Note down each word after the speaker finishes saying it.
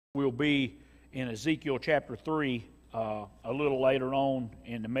We'll be in Ezekiel chapter 3 a little later on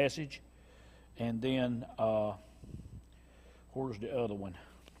in the message. And then, where's the other one?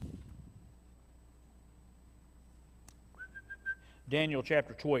 Daniel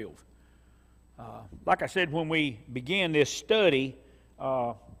chapter 12. Like I said, when we began this study,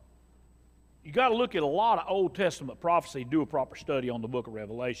 you got to look at a lot of Old Testament prophecy, do a proper study on the book of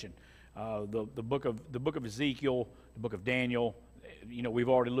Revelation. The book of Ezekiel, the book of Daniel. You know, we've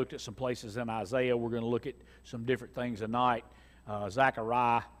already looked at some places in Isaiah. We're going to look at some different things tonight.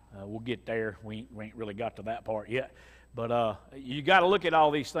 Zechariah, we'll get there. We ain't really got to that part yet. But you got to look at all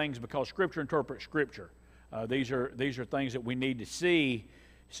these things because Scripture interprets Scripture. These are things that we need to see.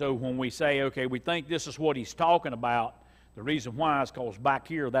 So when we say, okay, we think this is what he's talking about, the reason why is because back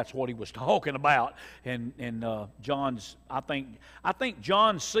here that's what he was talking about. And John's, I think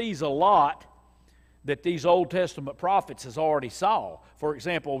John sees a lot that these Old Testament prophets has already saw. For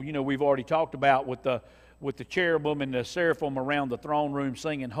example, you know, we've already talked about with the cherubim and the seraphim around the throne room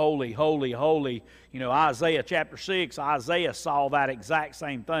singing, holy, holy, holy. You know, Isaiah chapter 6, Isaiah saw that exact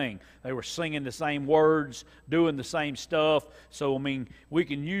same thing. They were singing the same words, doing the same stuff. So, I mean, we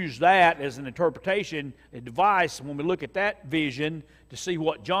can use that as an interpretation, a device, when we look at that vision to see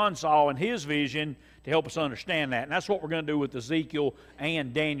what John saw in his vision to help us understand that. And that's what we're going to do with Ezekiel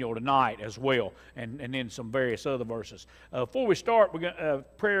and Daniel tonight as well, and then some various other verses. Before we start, we're going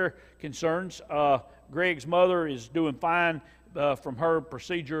prayer concerns. Greg's mother is doing fine from her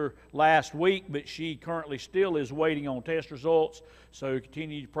procedure last week, but she currently still is waiting on test results, so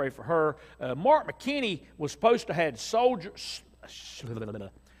continue to pray for her. Mark McKinney was supposed to have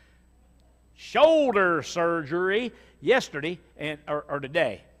shoulder surgery yesterday or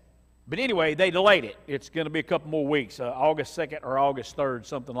today. But anyway, they delayed it. It's going to be a couple more weeks, August 2nd or August 3rd,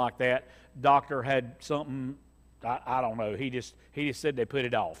 something like that. Doctor had something, I don't know. He just said they put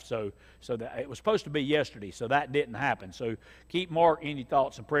it off. So that it was supposed to be yesterday, so that didn't happen. So keep Mark in your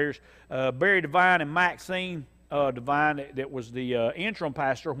thoughts and prayers. Barry Devine and Maxine Devine, that was the interim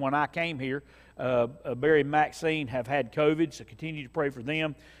pastor when I came here. Barry and Maxine have had COVID, so continue to pray for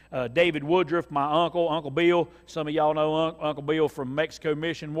them. David Woodruff, my uncle, Uncle Bill. Some of y'all know Uncle Bill from Mexico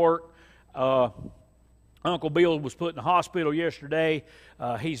Mission work. Uncle Bill was put in the hospital yesterday.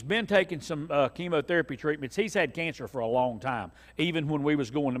 He's been taking some chemotherapy treatments. He's had cancer for a long time. Even when we was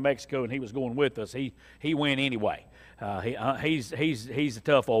going to Mexico and he was going with us, he went anyway. He's a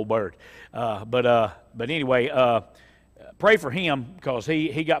tough old bird. But anyway, pray for him because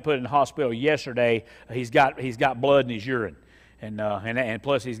he got put in the hospital yesterday. He's got blood in his urine. And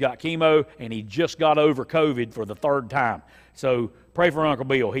plus he's got chemo, and he just got over COVID for the third time. So pray for Uncle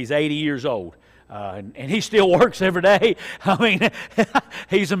Bill. He's 80 years old, and he still works every day. I mean,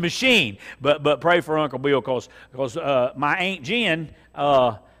 he's a machine. But pray for Uncle Bill because my Aunt Jen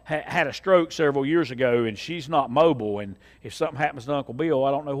had a stroke several years ago, and she's not mobile. And if something happens to Uncle Bill, I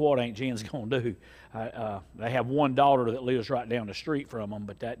don't know what Aunt Jen's going to do. They have one daughter that lives right down the street from them,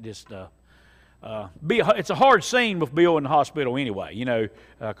 but that just... it's a hard scene with Bill in the hospital anyway, you know,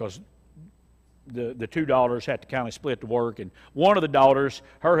 because the two daughters had to kind of split the work. And one of the daughters,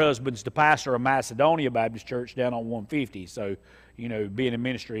 her husband's the pastor of Macedonia Baptist Church down on 150. So, you know, being in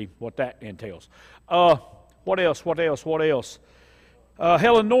ministry, what that entails. What else?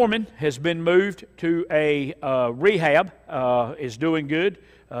 Helen Norman has been moved to a rehab, is doing good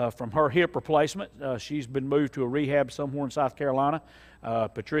from her hip replacement. She's been moved to a rehab somewhere in South Carolina.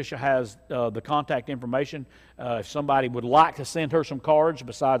 Patricia has the contact information. If somebody would like to send her some cards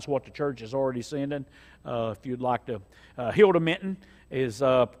besides what the church is already sending, if you'd like to. Hilda Minton is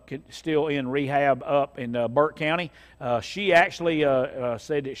still in rehab up in Burke County. She actually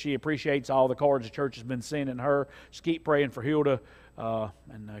said that she appreciates all the cards the church has been sending her. Just keep praying for Hilda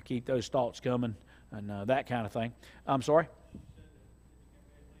and keep those thoughts coming and that kind of thing. I'm sorry?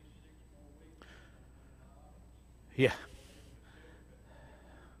 Yeah.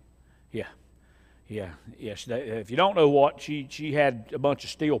 If you don't know what, she had a bunch of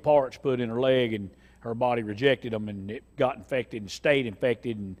steel parts put in her leg, and her body rejected them, and it got infected and stayed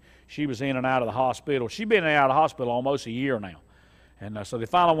infected, and she was in and out of the hospital. She's been in and out of the hospital almost a year now. And so they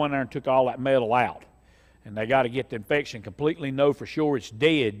finally went there and took all that metal out. And they got to get the infection completely know for sure it's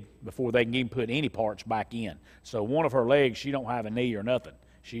dead before they can even put any parts back in. So one of her legs, she don't have a knee or nothing.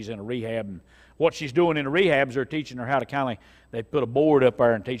 She's in a rehab, and what she's doing in the rehab is they're teaching her how to kind of, they put a board up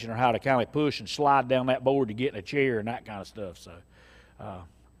there and teaching her how to kind of push and slide down that board to get in a chair and that kind of stuff. So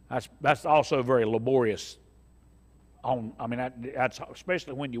that's also very laborious. That's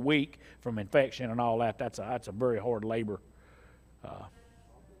especially when you're weak from infection and all that. That's a very hard labor.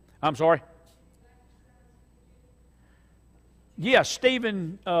 I'm sorry. Yeah,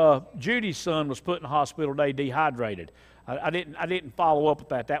 Stephen, Judy's son was put in the hospital today, dehydrated. I didn't follow up with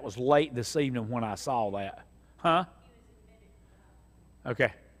that. That was late this evening when I saw that. Huh?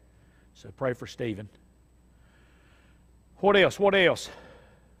 Okay. So pray for Stephen. What else? What else?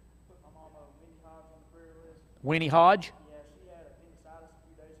 Put my mama Winnie Hodge on the prayer list. Winnie Hodge? Yeah, she had appendicitis a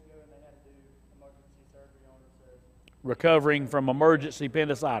few days ago, and they had to do emergency surgery on her. So Recovering from emergency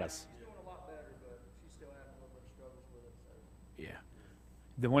appendicitis. she's doing a lot better, but she's still having a little bit of struggles with it. So Yeah.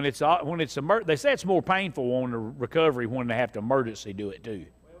 Then they say it's more painful on the recovery when they have to emergency do it too.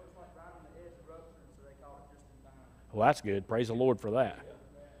 well, it's like right on the edge of rupturing, so they caught it just in time. Well, that's good. Praise the Lord for that.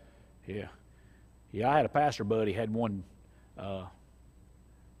 Yeah. Yeah, I had a pastor buddy had one.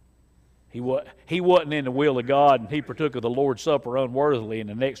 He wasn't in the will of God, and he partook of the Lord's Supper unworthily, and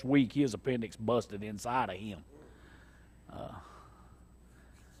the next week his appendix busted inside of him.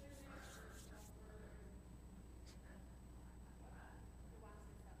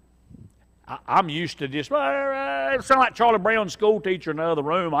 I'm used to just, it sounds like Charlie Brown's school teacher in the other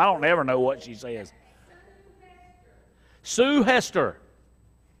room. I don't ever know what she says. Sue Hester.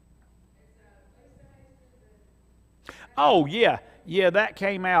 Oh, yeah. Yeah, that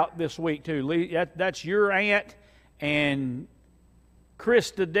came out this week, too. That's your aunt and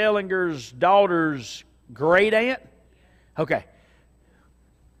Krista Dellinger's daughter's great aunt? Okay.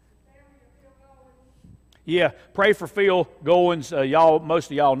 Yeah, pray for Phil Goins.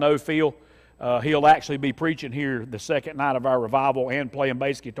 Most of y'all know Phil. He'll actually be preaching here the second night of our revival and playing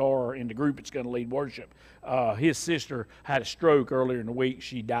bass guitar in the group that's going to lead worship. His sister had a stroke earlier in the week.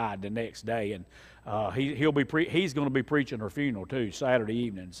 She died the next day, and he's going to be preaching her funeral too Saturday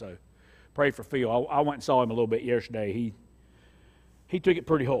evening. So pray for Phil. I went and saw him a little bit yesterday. He took it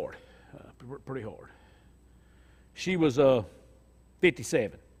pretty hard, pretty hard. She was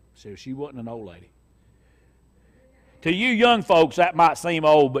 57, so she wasn't an old lady. To you young folks, that might seem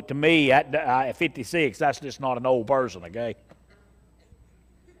old, but to me, at 56, that's just not an old person, okay? My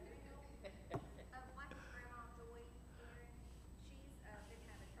grandma Joy, she's been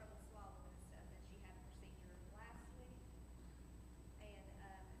having trouble swallowing and stuff, and she had a procedure last week, and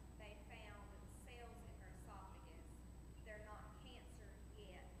they found cells in her esophagus. They're not cancer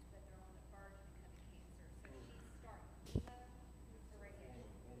yet, but they're on the verge of becoming cancer. So she's starting chemo or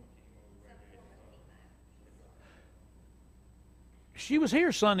radiation, some form of chemo. She was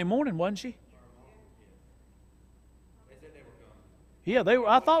here Sunday morning, wasn't she? Yeah, they were.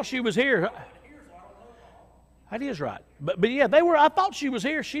 I thought she was here. That is right. But yeah, they were. I thought she was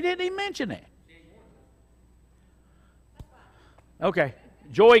here. She didn't even mention it. Okay.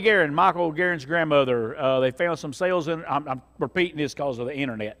 Joy Guerin, Michael Guerin's grandmother. They found some cells in. I'm repeating this because of the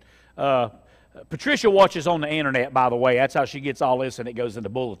internet. Patricia watches on the internet, by the way. That's how she gets all this, and it goes in the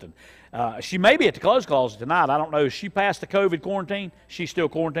bulletin. She may be at the clothes closet tonight. I don't know. She passed the COVID quarantine. She's still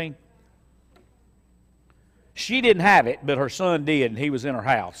quarantined. She didn't have it, but her son did, and he was in her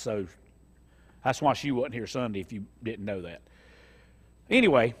house. So that's why she wasn't here Sunday, if you didn't know that.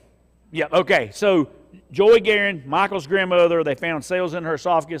 Anyway, yeah, okay. So Joy Guerin, Michael's grandmother, they found cells in her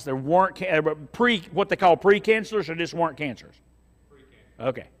esophagus. There weren't what they call precancers, or just weren't cancers? Precancer.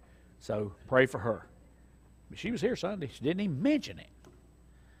 Okay. So pray for her. But she was here Sunday. She didn't even mention it.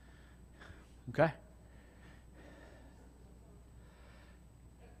 Okay?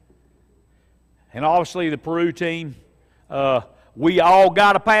 And obviously the Peru team, we all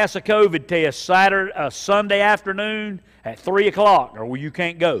got to pass a COVID test Sunday afternoon at 3 o'clock, or you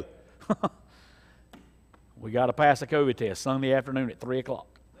can't go. We got to pass a COVID test Sunday afternoon at 3 o'clock.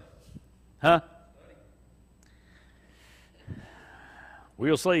 Huh?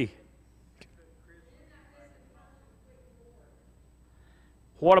 We'll see.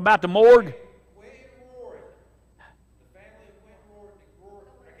 What about the morgue?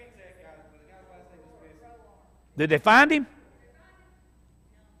 Did they find him?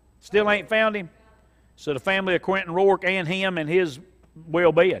 Still ain't found him? So the family of Quentin Rourke and him and his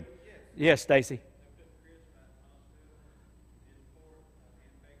well-being. Yes, Stacy.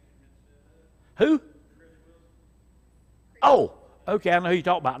 Who? Oh, okay, I know who you're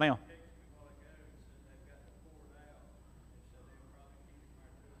talking about now.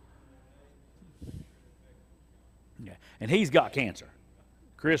 Yeah, and he's got cancer.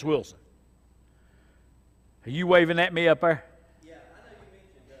 Chris Wilson. Are you waving at me up there? Yeah, I know you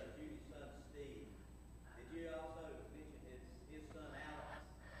mentioned Judy's son Steve. Did you also mention his son Alex?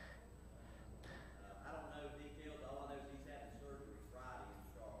 I don't know details. All I know is he's having surgery Friday in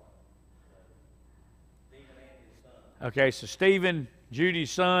Charlotte. Stephen and his son. Okay, so Stephen,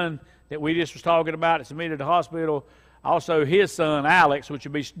 Judy's son that we just was talking about, that's admitted to the hospital. Also his son Alex, which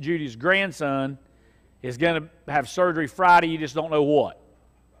would be Judy's grandson, is going to have surgery Friday. You just don't know what.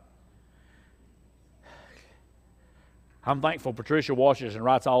 I'm thankful Patricia watches and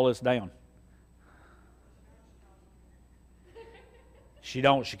writes all this down. She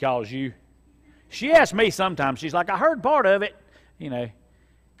don't. She calls you. She asks me sometimes. She's like, I heard part of it. You know,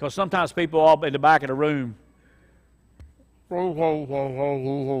 because sometimes people all in the back of the room.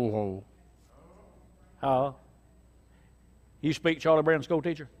 You speak Charlie Brown, school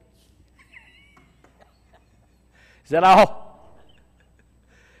teacher? Is that all?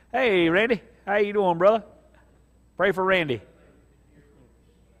 Hey, Randy. How you doing, brother? Pray for Randy.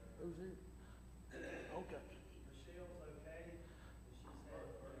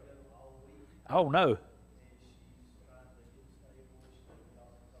 Oh, no.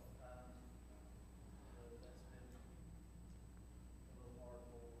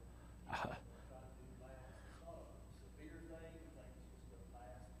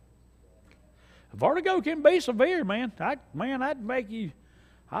 Vertigo can be severe, man. That'd make you.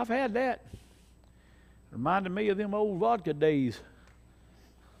 I've had that. Reminded me of them old vodka days.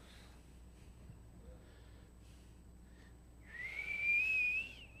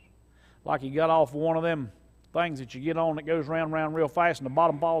 Like you got off one of them things that you get on that goes round and round real fast and the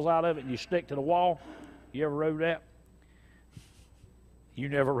bottom falls out of it and you stick to the wall. You ever rode that? You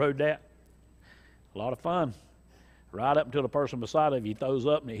never rode that? A lot of fun. Right up until the person beside of you throws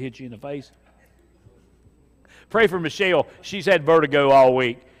up and it hits you in the face. Pray for Michelle. She's had vertigo all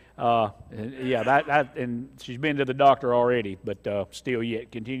week. And she's been to the doctor already, but still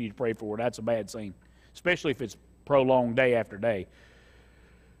yet continue to pray for her. That's a bad scene, especially if it's prolonged day after day,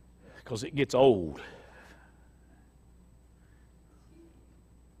 because it gets old.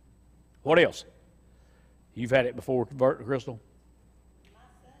 What else? You've had it before, Crystal? My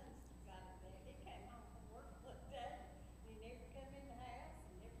son's got it there. He came home from work one day. He never come in the house.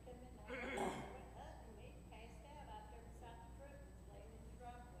 He went hunting. He passed out out there beside the truck. Was laying in the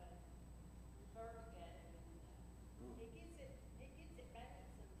driveway. Vertigo. He gets it bad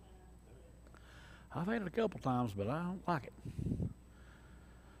sometimes. I've had it a couple times, but I don't like it.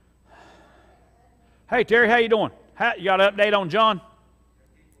 Hey, Terry, how you doing? You got an update on John?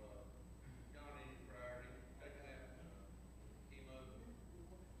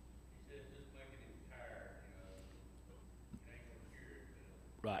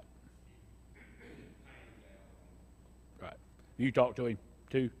 Right. Right. You talk to him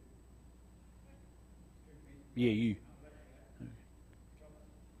too? Yeah, you.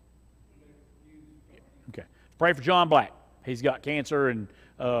 Okay. Pray for John Black. He's got cancer and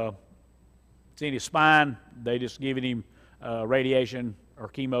it's in his spine. They just giving him radiation or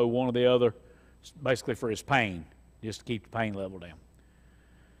chemo, one or the other, basically for his pain, just to keep the pain level down.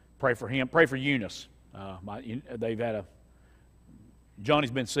 Pray for him. Pray for Eunice. They've had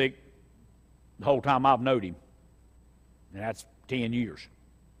Johnny's been sick the whole time I've known him, and that's 10 years.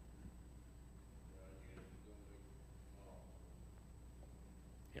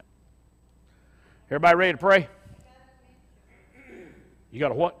 Yep. Everybody ready to pray? You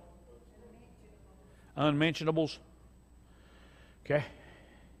got a what? Unmentionables. Okay.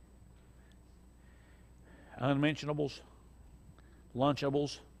 Unmentionables.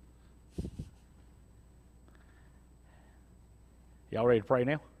 Lunchables. Y'all ready to pray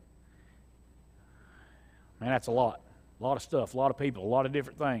now? Man, that's a lot. A lot of stuff, a lot of people, a lot of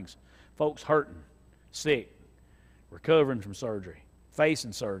different things. Folks hurting, sick, recovering from surgery,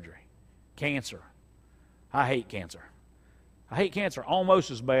 facing surgery, cancer. I hate cancer. I hate cancer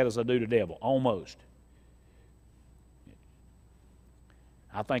almost as bad as I do the devil. Almost.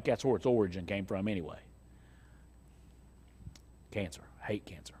 I think that's where its origin came from anyway. Cancer. I hate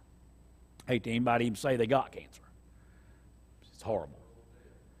cancer. I hate anybody even say they got cancer. It's horrible.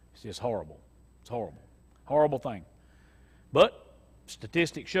 It's just horrible. It's horrible. Horrible thing. But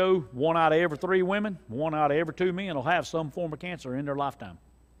statistics show 1 out of every 3 women, 1 out of every 2 men will have some form of cancer in their lifetime.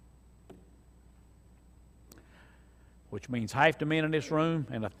 Which means half the men in this room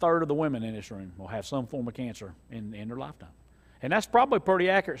and 1/3 of the women in this room will have some form of cancer in their lifetime. And that's probably a pretty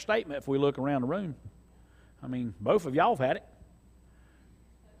accurate statement if we look around the room. I mean, both of y'all have had it.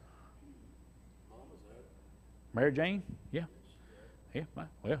 Mary Jane? Yeah. Yeah.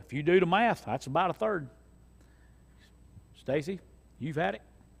 Well, if you do the math, that's about 1/3. Stacy, you've had it?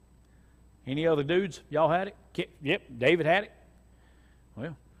 Any other dudes? Y'all had it? Yep, David had it.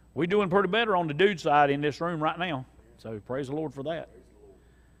 Well, we're doing pretty better on the dude side in this room right now. So praise the Lord for that.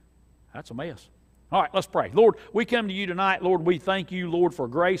 That's a mess. All right, let's pray. Lord, we come to you tonight. Lord, we thank you, Lord, for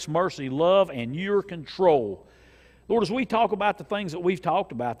grace, mercy, love, and your control. Lord, as we talk about the things that we've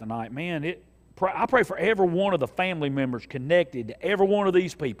talked about tonight, man, I pray for every one of the family members connected to every one of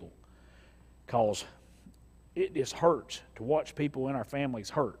these people. Because it just hurts to watch people in our families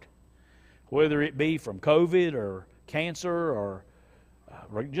hurt, whether it be from COVID or cancer or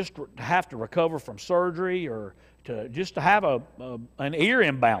just to have to recover from surgery or to have an ear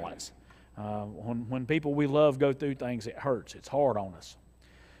imbalance. When people we love go through things, it hurts. It's hard on us.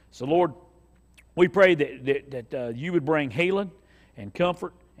 So, Lord, we pray that you would bring healing and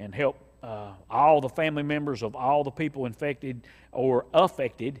comfort and help all the family members of all the people infected or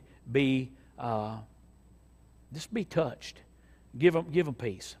affected just be touched. Give them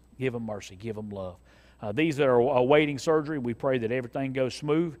peace. Give them mercy. Give them love. These that are awaiting surgery, we pray that everything goes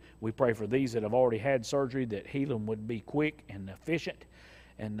smooth. We pray for these that have already had surgery that healing would be quick and efficient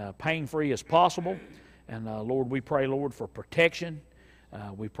and pain-free as possible. And Lord, we pray, Lord, for protection.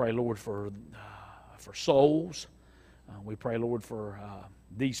 We pray, Lord, for souls. We pray, Lord, for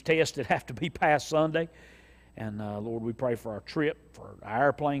these tests that have to be passed Sunday. And Lord, we pray for our trip, for our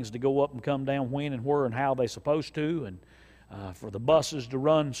airplanes to go up and come down when and where and how they're supposed to, and for the buses to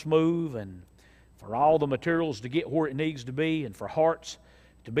run smooth, and for all the materials to get where it needs to be, and for hearts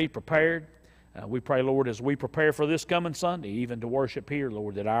to be prepared. We pray, Lord, as we prepare for this coming Sunday, even to worship here,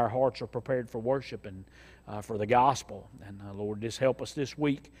 Lord, that our hearts are prepared for worship and for the gospel. And Lord, just help us this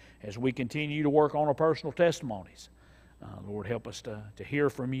week as we continue to work on our personal testimonies. Lord, help us to hear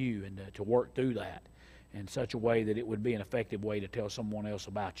from you and to work through that in such a way that it would be an effective way to tell someone else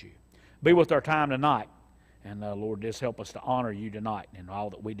about you. Be with our time tonight. And Lord, just help us to honor you tonight in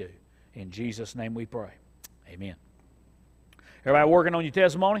all that we do. In Jesus' name we pray. Amen. Everybody working on your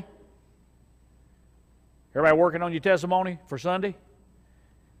testimony? Everybody working on your testimony for Sunday?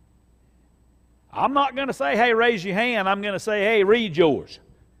 I'm not going to say, hey, raise your hand. I'm going to say, hey, read yours.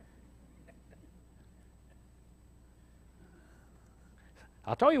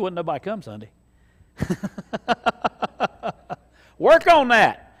 I told you wouldn't nobody come Sunday. Work on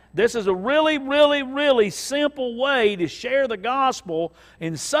that. This is a really, really, really simple way to share the gospel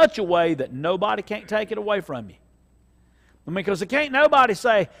in such a way that nobody can't take it away from you. I mean, because can't nobody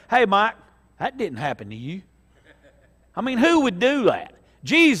say, hey, Mike, that didn't happen to you. I mean, who would do that?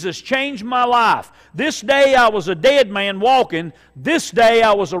 Jesus changed my life. This day I was a dead man walking. This day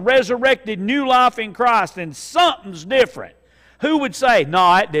I was a resurrected new life in Christ, and something's different. Who would say,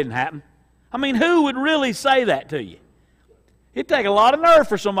 no, that didn't happen? I mean, who would really say that to you? It'd take a lot of nerve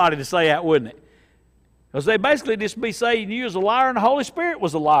for somebody to say that, wouldn't it? Because they basically just be saying you was a liar and the Holy Spirit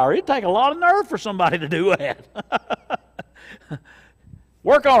was a liar. It'd take a lot of nerve for somebody to do that.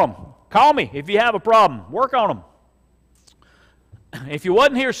 Work on them. Call me if you have a problem. Work on them. If you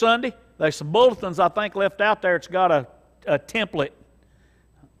wasn't here Sunday, there's some bulletins I think left out there. It's got a template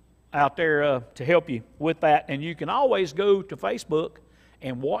out there to help you with that. And you can always go to Facebook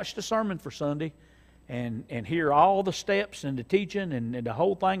and watch the sermon for Sunday and hear all the steps and the teaching and the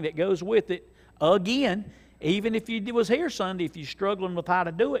whole thing that goes with it. Again, even if you was here Sunday, if you're struggling with how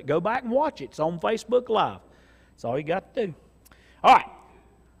to do it, go back and watch it. It's on Facebook Live. That's all you got to do. All right.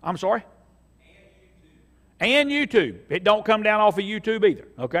 I'm sorry? And YouTube. It don't come down off of YouTube either.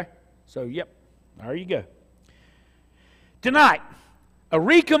 Okay? So, yep. There you go. Tonight, a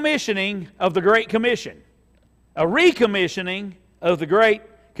recommissioning of the Great Commission. A recommissioning of the Great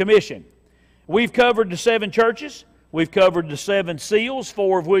Commission. We've covered the 7 churches. We've covered the 7 seals,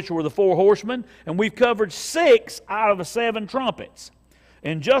 4 of which were the 4 horsemen. And we've covered 6 out of the 7 trumpets.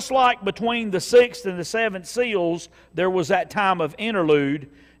 And just like between the 6th and the 7th seals, there was that time of interlude.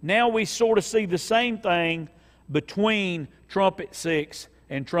 Now we sort of see the same thing between trumpet 6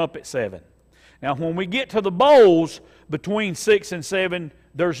 and trumpet 7. Now when we get to the bowls between 6 and 7,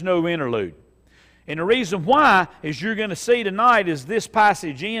 there's no interlude. And the reason why, as you're going to see tonight, is this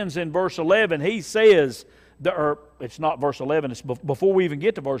passage ends in verse 11. He says, or it's not verse 11, it's before we even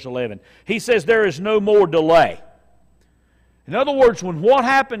get to verse 11. He says there is no more delay. In other words, when what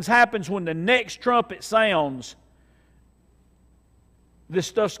happens when the next trumpet sounds, this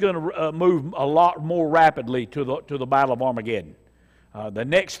stuff's going to move a lot more rapidly to the Battle of Armageddon. The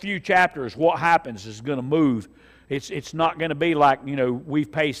next few chapters, what happens is going to move. It's not going to be like,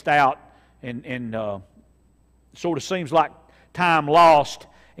 we've paced out and sort of seems like time lost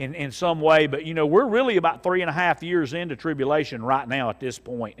in some way. But, we're really about 3.5 years into tribulation right now at this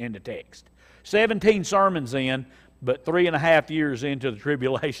point in the text. 17 sermons in, but 3.5 years into the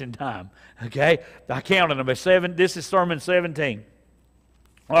tribulation time. Okay? I counted them as 7. This is sermon 17.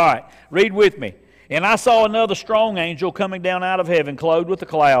 All right, read with me. And I saw another strong angel coming down out of heaven, clothed with a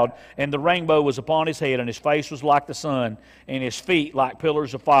cloud, and the rainbow was upon his head, and his face was like the sun, and his feet like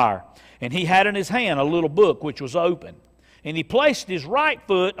pillars of fire. And he had in his hand a little book which was open. And he placed his right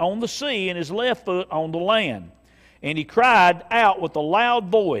foot on the sea, and his left foot on the land. And he cried out with a loud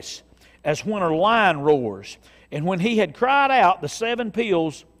voice, as when a lion roars. And when he had cried out, the 7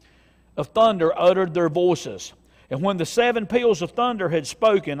 peals of thunder uttered their voices. And when the 7 peals of thunder had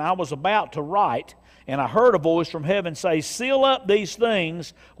spoken, I was about to write, and I heard a voice from heaven say, Seal up these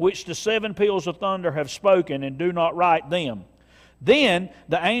things which the 7 peals of thunder have spoken, and do not write them. Then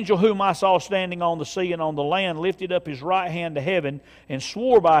the angel whom I saw standing on the sea and on the land lifted up his right hand to heaven and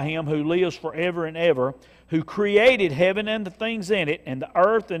swore by him who lives forever and ever, who created heaven and the things in it, and the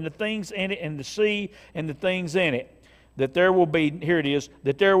earth and the things in it, and the sea and the things in it, that there will be, here it is,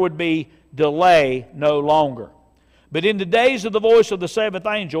 that there would be delay no longer. But in the days of the voice of the 7th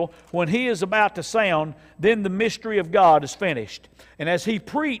angel, when he is about to sound, then the mystery of God is finished. And as he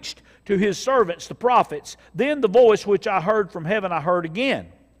preached to his servants, the prophets, then the voice which I heard from heaven I heard again,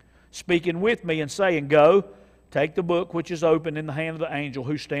 speaking with me and saying, Go, take the book which is open in the hand of the angel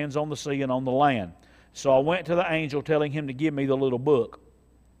who stands on the sea and on the land. So I went to the angel, telling him to give me the little book.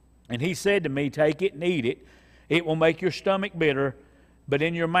 And he said to me, Take it and eat it. It will make your stomach bitter, but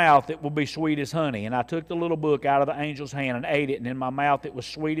in your mouth it will be sweet as honey. And I took the little book out of the angel's hand and ate it, and in my mouth it was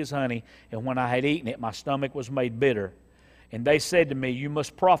sweet as honey. And when I had eaten it, my stomach was made bitter. And they said to me, You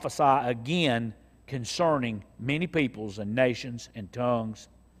must prophesy again concerning many peoples and nations and tongues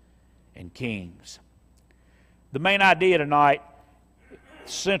and kings. The main idea tonight,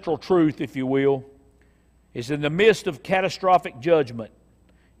 central truth, if you will, is in the midst of catastrophic judgment,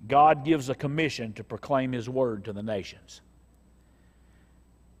 God gives a commission to proclaim His word to the nations.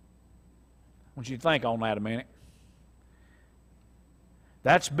 I want you to think on that a minute.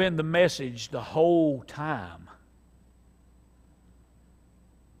 That's been the message the whole time.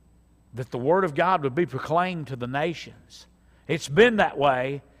 That the Word of God would be proclaimed to the nations. It's been that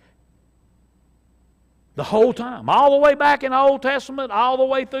way the whole time. All the way back in the Old Testament, all the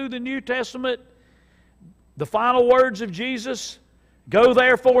way through the New Testament. The final words of Jesus, Go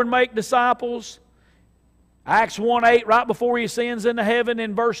therefore and make disciples. Acts 1:8, right before He ascends into heaven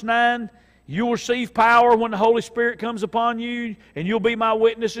in verse 9, You will receive power when the Holy Spirit comes upon you, and you'll be my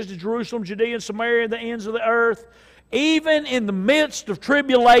witnesses to Jerusalem, Judea, and Samaria, and the ends of the earth. Even in the midst of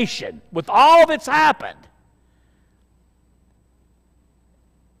tribulation, with all that's happened,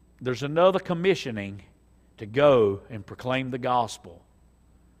 there's another commissioning to go and proclaim the gospel.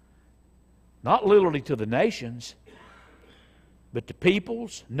 Not literally to the nations, but to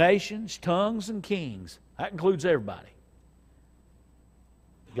peoples, nations, tongues, and kings. That includes everybody.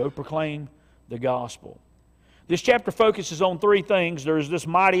 Go proclaim the gospel. This chapter focuses on 3 things. There's this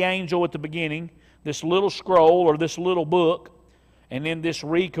mighty angel at the beginning, this little scroll or this little book, and then this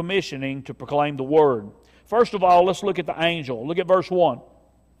recommissioning to proclaim the word. First of all, let's look at the angel. Look at verse 1.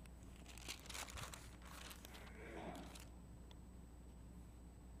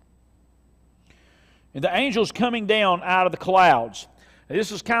 And the angel's coming down out of the clouds. Now,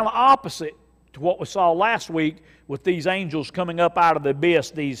 this is kind of opposite to what we saw last week with these angels coming up out of the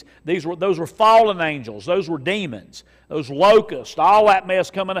abyss. Those were fallen angels. Those were demons. Those locusts, all that mess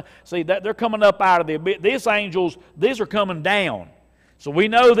coming up. See, they're coming up out of the abyss. These angels, these are coming down. So we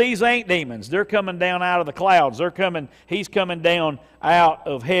know these ain't demons. They're coming down out of the clouds. He's coming down out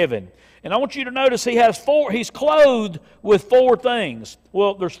of heaven. And I want you to notice he's clothed with 4 things.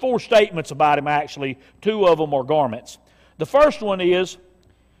 Well, there's 4 statements about him actually. 2 of them are garments. The first one is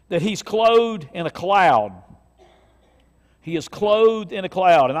that he's clothed in a cloud. He is clothed in a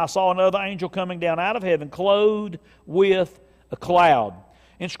cloud. And I saw another angel coming down out of heaven, clothed with a cloud.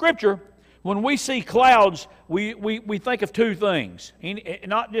 In Scripture, when we see clouds, we think of 2 things.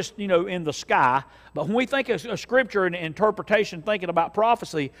 Not just, in the sky, but when we think of Scripture and interpretation, thinking about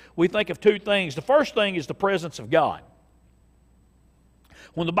prophecy, we think of 2 things. The first thing is the presence of God.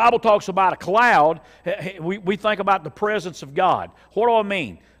 When the Bible talks about a cloud, we think about the presence of God. What do I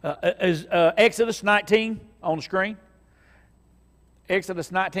mean? Is Exodus 19 on the screen?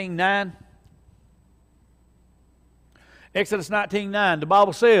 Exodus 19:9. Exodus 19:9, the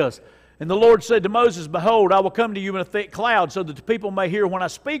Bible says, And the Lord said to Moses, Behold, I will come to you in a thick cloud, so that the people may hear when I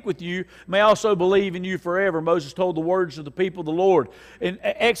speak with you, may also believe in you forever. Moses told the words of the people of the Lord. In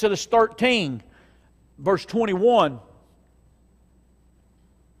Exodus 13, verse 21,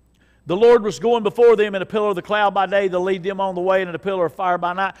 the Lord was going before them in a pillar of the cloud by day to lead them on the way, and in a pillar of fire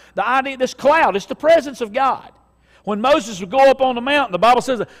by night. The idea, this cloud, it's the presence of God. When Moses would go up on the mountain, the Bible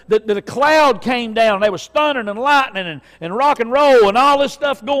says that a cloud came down. And they was thundering and lightning and rock and roll and all this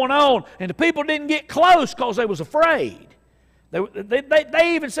stuff going on. And the people didn't get close because they was afraid.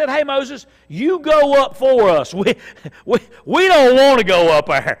 They even said, hey, Moses, you go up for us. We don't want to go up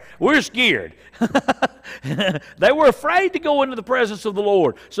there. We're scared. They were afraid to go into the presence of the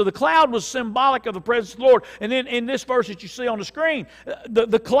Lord. So the cloud was symbolic of the presence of the Lord. And then in this verse that you see on the screen,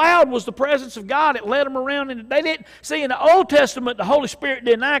 the cloud was the presence of God. It led them around. And they didn't see in the Old Testament, the Holy Spirit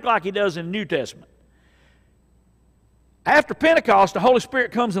didn't act like He does in the New Testament. After Pentecost, the Holy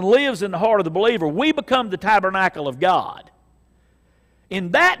Spirit comes and lives in the heart of the believer. We become the tabernacle of God.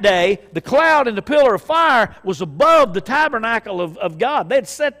 In that day, the cloud and the pillar of fire was above the tabernacle of God. They'd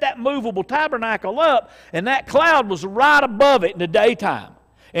set that movable tabernacle up, and that cloud was right above it in the daytime.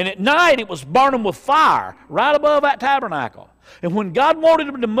 And at night, it was burning with fire right above that tabernacle. And when God wanted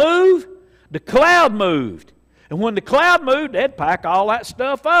them to move, the cloud moved. And when the cloud moved, they'd pack all that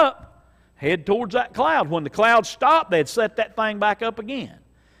stuff up, head towards that cloud. When the cloud stopped, they'd set that thing back up again.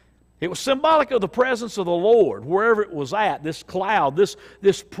 It was symbolic of the presence of the Lord, wherever it was at, this cloud,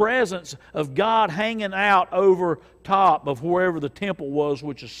 this presence of God hanging out over top of wherever the temple was,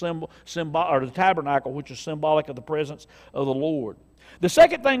 which is or the tabernacle, which is symbolic of the presence of the Lord. The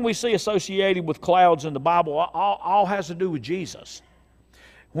second thing we see associated with clouds in the Bible all has to do with Jesus.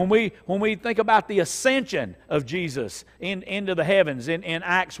 When we think about the ascension of Jesus into the heavens in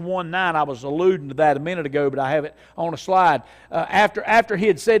Acts 1:9, I was alluding to that a minute ago, but I have it on a slide. After He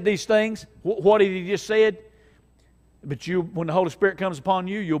had said these things, what had He just said? But when the Holy Spirit comes upon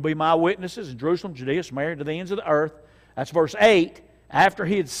you, you'll be my witnesses in Jerusalem, Judea, Samaria, to the ends of the earth. That's verse 8. After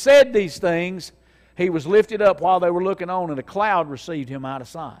He had said these things, He was lifted up while they were looking on, and a cloud received Him out of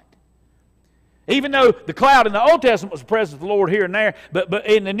sight. Even though the cloud in the Old Testament was the presence of the Lord here and there, but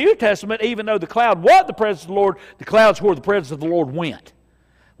in the New Testament, even though the cloud was the presence of the Lord, the cloud's where the presence of the Lord went.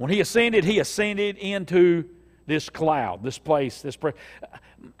 When He ascended into this cloud, this place,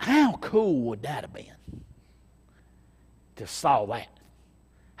 how cool would that have been to saw that?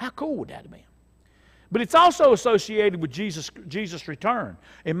 How cool would that have been? But it's also associated with Jesus' return.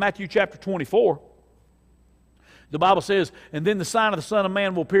 In Matthew chapter 24, the Bible says, and then the sign of the Son of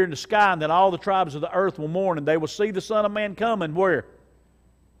Man will appear in the sky, and then all the tribes of the earth will mourn, and they will see the Son of Man coming where?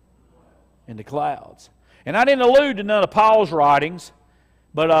 In the clouds. And I didn't allude to none of Paul's writings,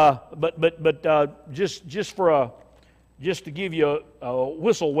 but just to give you a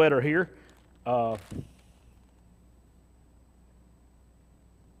whistle wetter here.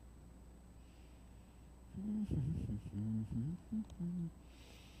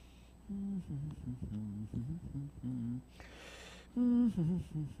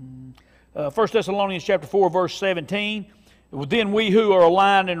 First Thessalonians chapter 4, verse 17. Then we who are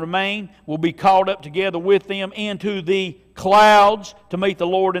alive and remain will be caught up together with them into the clouds to meet the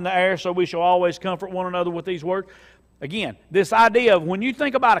Lord in the air, so we shall always comfort one another with these words. Again, this idea of when you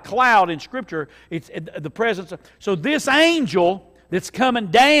think about a cloud in Scripture, it's the presence of... So this angel that's coming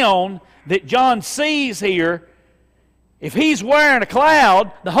down that John sees here, if he's wearing a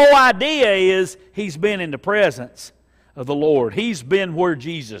cloud, the whole idea is he's been in the presence of the Lord. He's been where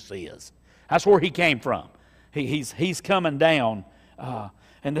Jesus is. That's where He came from. He's coming down.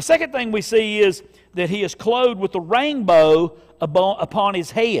 And the second thing we see is that He is clothed with the rainbow upon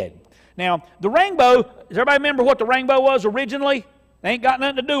His head. Now, the rainbow, does everybody remember what the rainbow was originally? It ain't got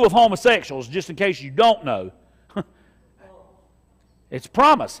nothing to do with homosexuals, just in case you don't know. It's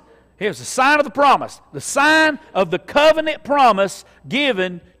promise. Here's the sign of the promise. The sign of the covenant promise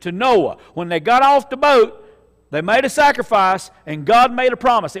given to Noah. When they got off the boat, they made a sacrifice, and God made a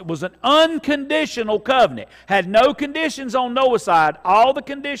promise. It was an unconditional covenant. Had no conditions on Noah's side. All the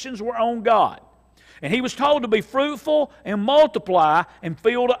conditions were on God. And he was told to be fruitful and multiply and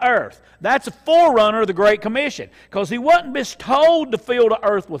fill the earth. That's a forerunner of the Great Commission, because he wasn't just told to fill the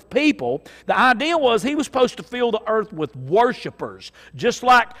earth with people. The idea was he was supposed to fill the earth with worshipers, just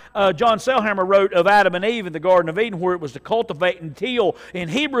like John Selhammer wrote of Adam and Eve in the Garden of Eden, where it was to cultivate and till. In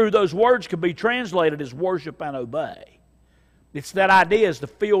Hebrew, those words could be translated as worship and obey. It's that idea, is to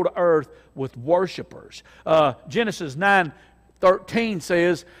fill the earth with worshipers. Genesis 9:13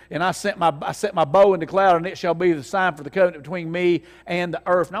 says, and I set my bow in the cloud, and it shall be the sign for the covenant between me and the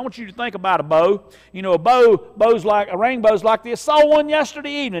earth. And I want you to think about a bow. You know, a rainbow's like this. I saw one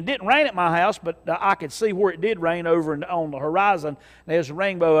yesterday evening. It didn't rain at my house, but I could see where it did rain over on the horizon. There's a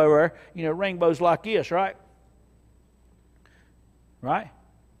rainbow over there. You know, rainbows like this, right? Right?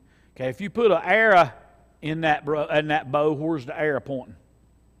 Okay, if you put an arrow in that bow, where's the arrow pointing?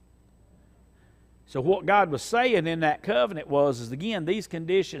 So what God was saying in that covenant is again, these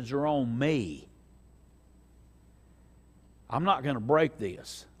conditions are on me. I'm not going to break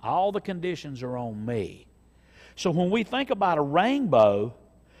this. All the conditions are on me. So when we think about a rainbow,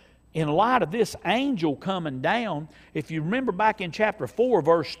 in light of this angel coming down, if you remember back in chapter 4,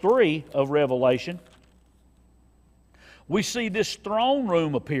 verse 3 of Revelation, we see this throne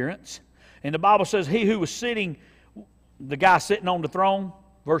room appearance. And the Bible says, he who was sitting, the guy sitting on the throne,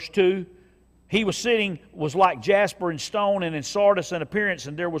 verse 2, he was like jasper and stone, and in sardis in appearance,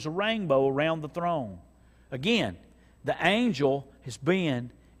 and there was a rainbow around the throne. Again, the angel has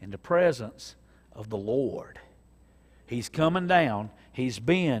been in the presence of the Lord. He's coming down. He's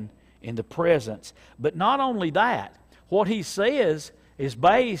been in the presence. But not only that, what he says is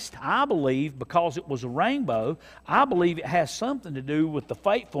based, I believe, because it was a rainbow, I believe it has something to do with the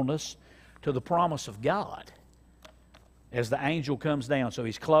faithfulness to the promise of God as the angel comes down. So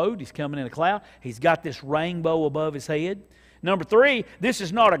he's clothed, he's coming in a cloud, he's got this rainbow above his head. Number 3, this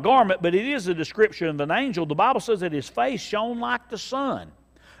is not a garment, but it is a description of an angel. The Bible says that his face shone like the sun.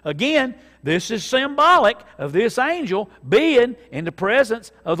 Again, this is symbolic of this angel being in the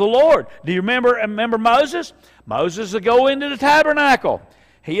presence of the Lord. Do you remember Moses? Moses would go into the tabernacle.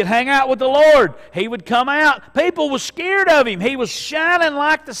 He'd hang out with the Lord. He would come out. People were scared of him. He was shining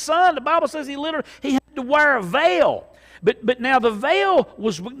like the sun. The Bible says he had to wear a veil. But now the veil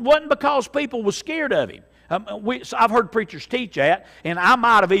wasn't because people were scared of him. So I've heard preachers teach that, and I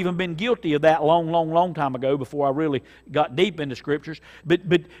might have even been guilty of that long time ago before I really got deep into Scriptures. But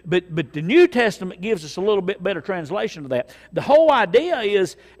the New Testament gives us a little bit better translation of that. The whole idea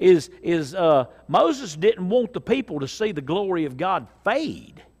is Moses didn't want the people to see the glory of God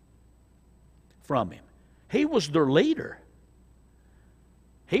fade from him. He was their leader.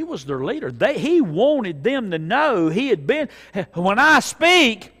 He was their leader. He wanted them to know he had been. When I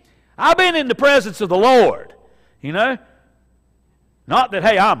speak, I've been in the presence of the Lord, you know. Not that,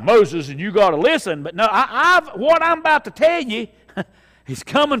 hey, I'm Moses and you got to listen, but no, what I'm about to tell you is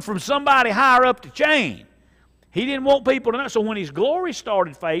coming from somebody higher up the chain. He didn't want people to know. So when his glory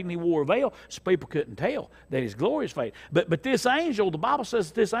started fading, he wore a veil, so people couldn't tell that his glory is fading. But this angel, the Bible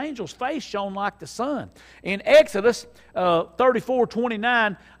says this angel's face shone like the sun. In Exodus 34:29,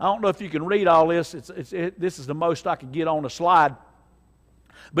 I don't know if you can read all this. This is the most I could get on a slide.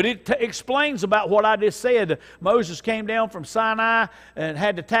 But it explains about what I just said. Moses came down from Sinai and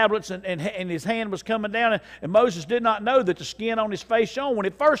had the tablets, and his hand was coming down, and Moses did not know that the skin on his face shone. When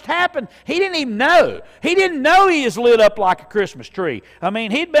it first happened, he didn't even know. He didn't know he was lit up like a Christmas tree. I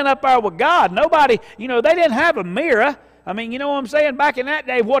mean, he'd been up there with God. Nobody, they didn't have a mirror. I mean, you know what I'm saying? Back in that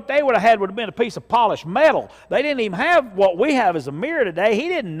day, what they would have had would have been a piece of polished metal. They didn't even have what we have as a mirror today. He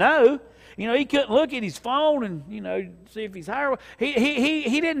didn't know. He couldn't look at his phone and, see if he's higher.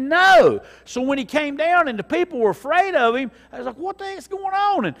 He didn't know. So when he came down and the people were afraid of him, I was like, what the heck's going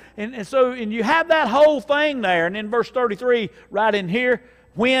on? And you have that whole thing there. And then verse 33, right in here,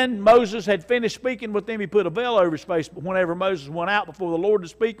 when Moses had finished speaking with them, he put a veil over his face. But whenever Moses went out before the Lord to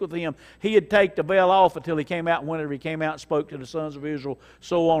speak with him, he'd take the veil off until he came out. And whenever he came out and spoke to the sons of Israel,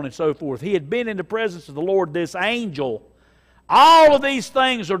 so on and so forth. He had been in the presence of the Lord, this angel. All of these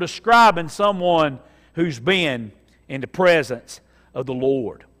things are describing someone who's been in the presence of the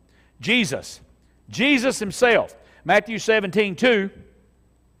Lord. Jesus himself, Matthew 17:2,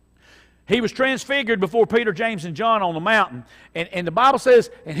 he was transfigured before Peter, James, and John on the mountain. And the Bible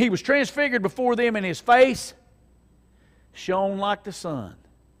says, and he was transfigured before them, and his face shone like the sun.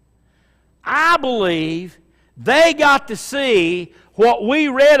 I believe they got to see what we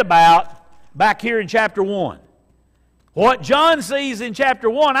read about back here in chapter 1. What John sees in chapter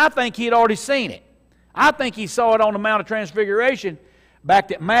 1, I think he had already seen it. I think he saw it on the Mount of Transfiguration back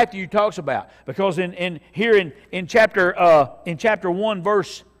that Matthew talks about. Because in chapter 1,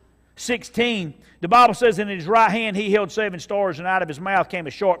 verse 16, the Bible says, in his right hand he held 7 stars, and out of his mouth came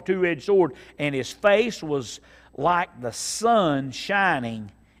a sharp two-edged sword, and his face was like the sun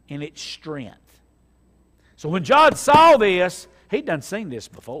shining in its strength. So when John saw this, he'd done seen this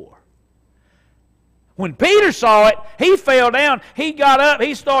before. When Peter saw it, he fell down. He got up.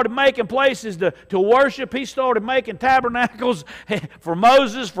 He started making places to worship. He started making tabernacles for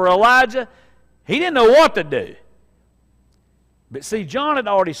Moses, for Elijah. He didn't know what to do. But see, John had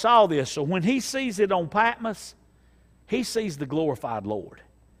already saw this. So when he sees it on Patmos, he sees the glorified Lord.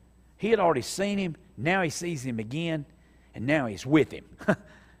 He had already seen him. Now he sees him again. And now he's with him.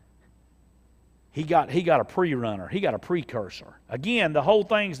 He got a pre-runner. He got a precursor. Again, the whole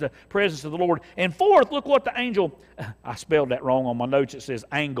thing's the presence of the Lord. And fourth, look what the angel, I spelled that wrong on my notes. It says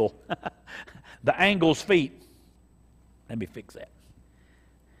angle. The angle's feet. Let me fix that.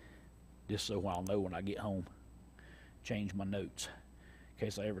 Just so I'll know when I get home. Change my notes in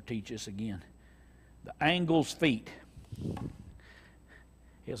case I ever teach this again. The angle's feet.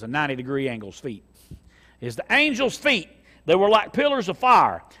 It's a 90-degree angle's feet. Is the angel's feet. They were like pillars of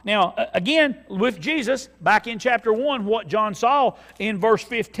fire. Now, again, with Jesus, back in chapter 1, what John saw in verse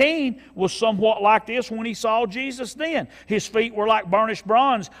 15 was somewhat like this when he saw Jesus then. His feet were like burnished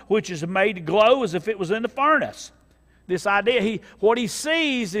bronze, which is made to glow as if it was in the furnace. This idea, what he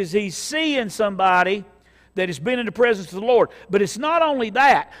sees is he's seeing somebody that has been in the presence of the Lord. But it's not only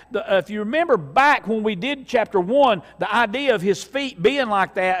that. If you remember back when we did chapter 1, the idea of his feet being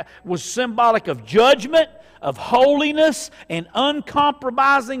like that was symbolic of judgment, of holiness, and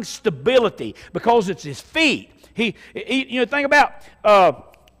uncompromising stability, because it's his feet. He think about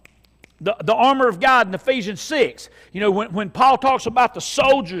the armor of God in Ephesians 6. When Paul talks about the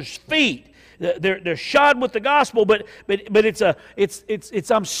soldier's feet, they're shod with the gospel, but it's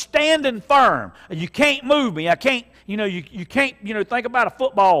I'm standing firm. You can't move me. I can't. You can't. Think about a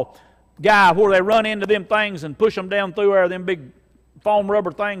football guy where they run into them things and push them down through there, them big foam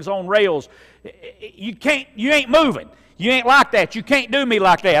rubber things on rails. You can't. You ain't moving. You ain't like that. You can't do me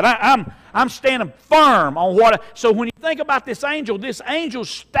like that. I'm standing firm on what. So when you think about this angel's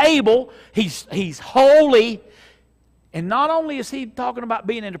stable. He's holy. And not only is he talking about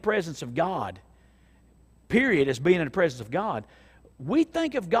being in the presence of God, period, as being in the presence of God, we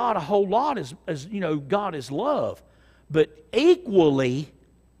think of God a whole lot as God is love. But equally,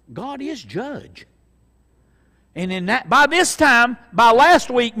 God is judge. And in that, by this time, by last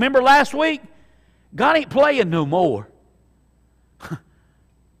week, remember last week, God ain't playing no more.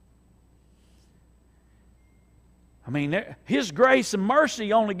 I mean, His grace and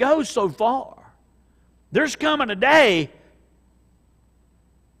mercy only goes so far. There's coming a day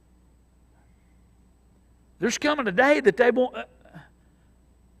that they won't.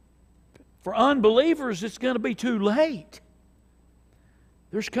 For unbelievers, it's going to be too late.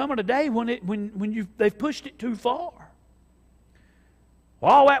 There's coming a day when they've pushed it too far.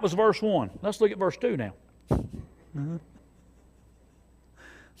 Well, all that was verse 1. Let's look at verse 2 now.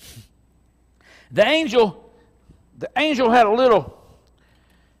 The angel had a little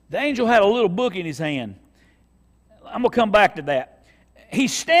book in his hand. I'm going to come back to that.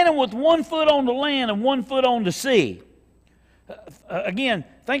 He's standing with one foot on the land and one foot on the sea. Again,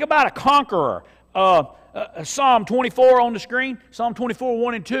 think about a conqueror. Psalm 24 on the screen. Psalm 24,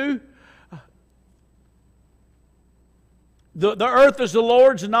 1 and 2. The earth is the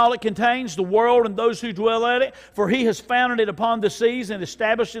Lord's and all it contains, the world and those who dwell at it. For He has founded it upon the seas and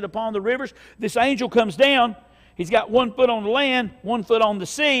established it upon the rivers. This angel comes down. He's got one foot on the land, one foot on the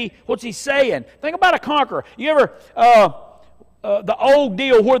sea. What's he saying? Think about a conqueror. You ever, the old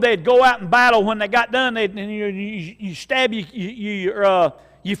deal where they'd go out and battle, when they got done, you stab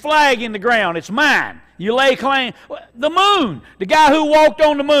you flag in the ground. It's mine. You lay claim. The moon, the guy who walked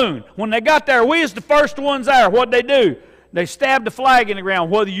on the moon, when they got there, we was the first ones there. What'd they do? They stabbed the flag in the ground,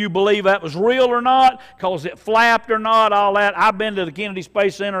 whether you believe that was real or not, because it flapped or not, all that. I've been to the Kennedy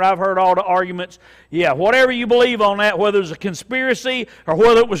Space Center. I've heard all the arguments. Yeah, whatever you believe on that, whether it's a conspiracy or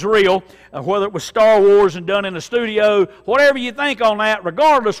whether it was real, or whether it was Star Wars and done in a studio, whatever you think on that,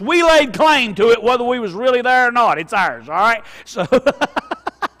 regardless, we laid claim to it, whether we was really there or not. It's ours, all right? So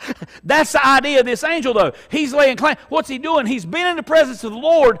that's the idea of this angel, though. He's laying claim. What's he doing? He's been in the presence of the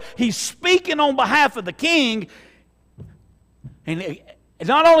Lord. He's speaking on behalf of the king. And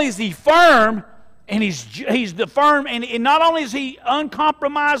not only is he firm, and he's the firm, and not only is he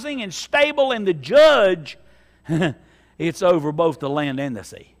uncompromising and stable and the judge, it's over both the land and the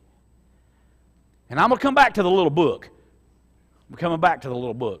sea. And I'm going to come back to the little book. We're coming back to the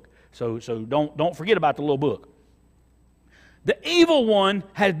little book. So don't forget about the little book. The evil one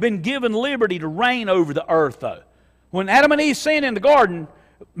has been given liberty to reign over the earth, though. When Adam and Eve sinned in the garden,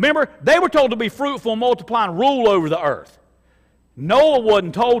 remember, they were told to be fruitful, multiply, and rule over the earth. Noah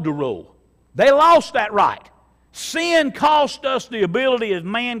wasn't told to rule. They lost that right. Sin cost us the ability of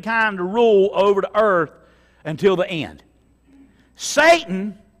mankind to rule over the earth until the end.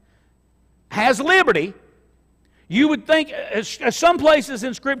 Satan has liberty. You would think, some places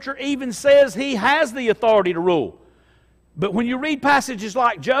in Scripture even says he has the authority to rule. But when you read passages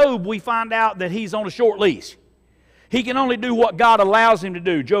like Job, we find out that he's on a short leash. He can only do what God allows him to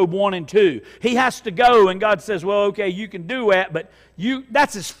do, Job 1 and 2. He has to go, and God says, well, okay, you can do that, but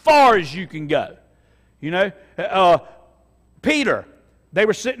that's as far as you can go. You know, Peter, they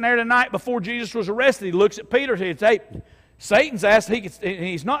were sitting there the night before Jesus was arrested. He looks at Peter and says, hey, Satan's asked,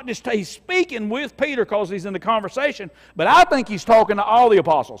 he's speaking with Peter because he's in the conversation, but I think he's talking to all the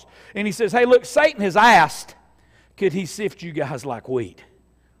apostles. And he says, hey, look, Satan has asked, could he sift you guys like wheat?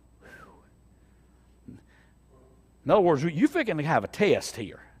 In other words, you're fixing to have a test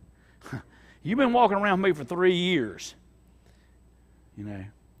here. You've been walking around me for 3 years. You know,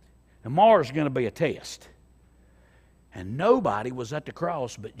 tomorrow's going to be a test. And nobody was at the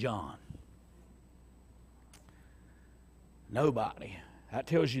cross but John. Nobody. That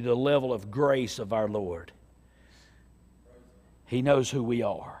tells you the level of grace of our Lord. He knows who we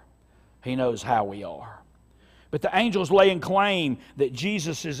are. He knows how we are. But the angels laying claim that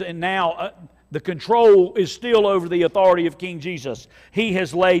Jesus is in now, the control is still over the authority of King Jesus. He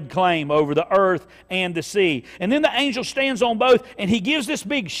has laid claim over the earth and the sea. And then the angel stands on both and he gives this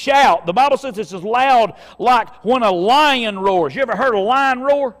big shout. The Bible says it's as loud like when a lion roars. You ever heard a lion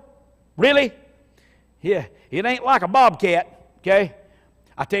roar? Really? Yeah. It ain't like a bobcat, okay?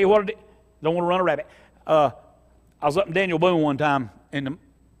 I tell you what, don't want to run a rabbit. I was up in Daniel Boone one time in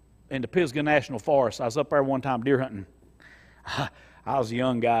the Pisgah National Forest. I was up there one time deer hunting. I was a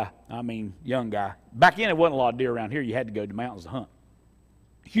young guy. Young guy. Back then, there wasn't a lot of deer around here. You had to go to the mountains to hunt.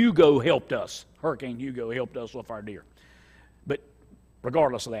 Hugo helped us. Hurricane Hugo helped us with our deer. But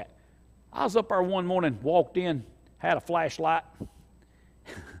regardless of that, I was up there one morning, walked in, had a flashlight,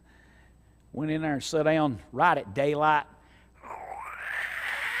 went in there and sat down right at daylight.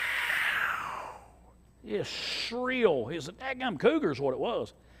 It's shrill. It's a daggum cougar is what it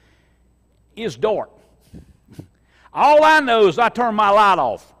was. It's dark. All I know is I turned my light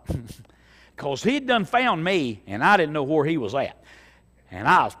off because he'd done found me and I didn't know where he was at. And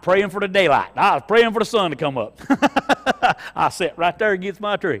I was praying for the daylight. I was praying for the sun to come up. I sat right there against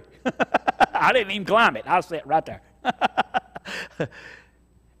my tree. I didn't even climb it. I sat right there.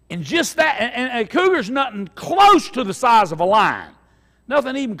 And just that, and a cougar's nothing close to the size of a lion.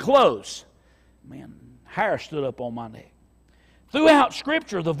 Nothing even close. Man, hair stood up on my neck. Throughout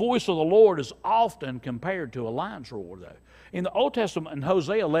Scripture, the voice of the Lord is often compared to a lion's roar, though. In the Old Testament, in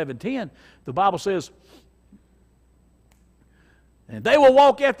Hosea 11:10, the Bible says, and they will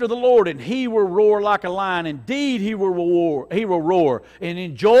walk after the Lord, and he will roar like a lion. Indeed, he will roar. And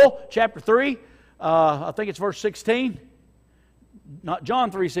in Joel chapter 3, I think it's verse 16, not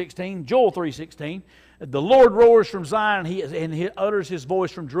John 3:16, Joel 3:16, the Lord roars from Zion, and he utters his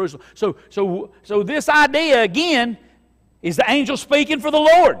voice from Jerusalem. So this idea, again, is the angel speaking for the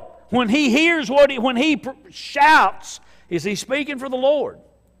Lord. When he hears when he shouts, is he speaking for the Lord?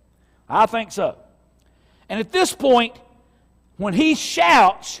 I think so. And at this point, when he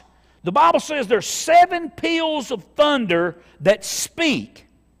shouts, the Bible says there's 7 peals of thunder that speak.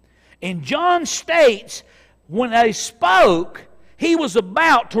 And John states when they spoke, he was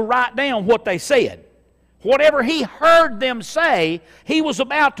about to write down what they said. Whatever he heard them say, he was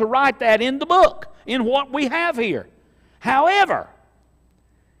about to write that in the book, in what we have here. However,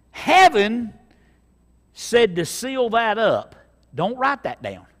 heaven said to seal that up. Don't write that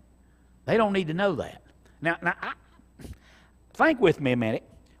down. They don't need to know that. Now think with me a minute.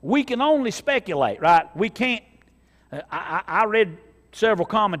 We can only speculate, right? We can't. I read several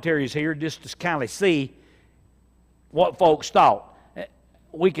commentaries here just to kind of see what folks thought.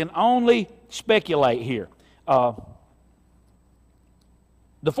 We can only speculate here.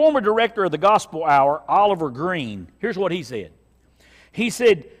 The former director of the Gospel Hour, Oliver Green, here's what he said. He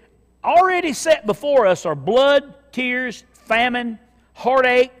said, already set before us are blood, tears, famine,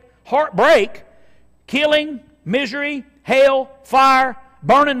 heartache, heartbreak, killing, misery, hell, fire,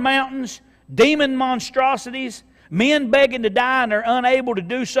 burning mountains, demon monstrosities, men begging to die and are unable to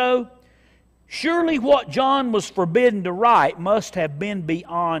do so. Surely what John was forbidden to write must have been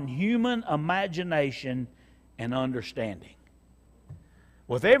beyond human imagination and understanding.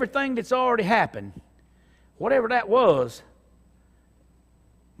 With everything that's already happened, whatever that was,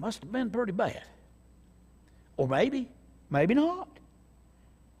 must have been pretty bad. Or maybe not.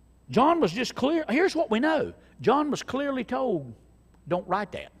 John was just clear. Here's what we know. John was clearly told, don't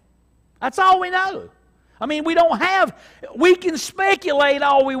write that. That's all we know. We can speculate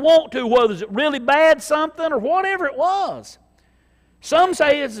all we want to, whether it's really bad something or whatever it was. Some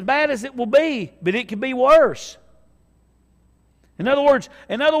say it's as bad as it will be, but it could be worse. In other words,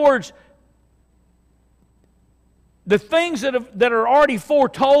 the things that are already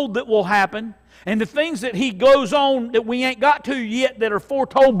foretold that will happen, and the things that he goes on that we ain't got to yet that are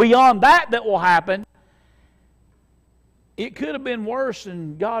foretold beyond that will happen, it could have been worse,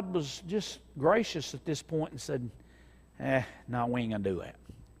 and God was just gracious at this point and said, no, we ain't going to do that.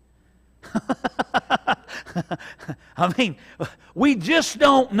 We just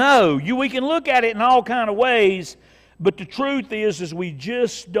don't know. We can look at it in all kind of ways, but the truth is we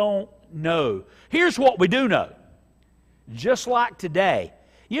just don't know. Here's what we do know. Just like today.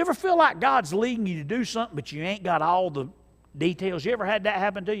 You ever feel like God's leading you to do something, but you ain't got all the details? You ever had that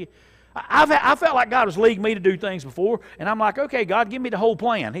happen to you? I felt like God was leading me to do things before, and I'm like, okay, God, give me the whole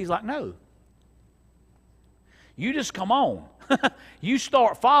plan. He's like, no. You just come on. You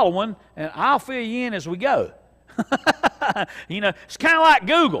start following, and I'll fill you in as we go. You know, it's kind of like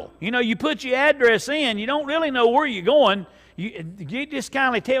Google. You know, you put your address in, you don't really know where you're going. It just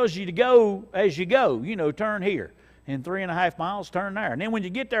kind of tells you to go as you go. You know, turn here. In 3.5 miles, turn there. And then when you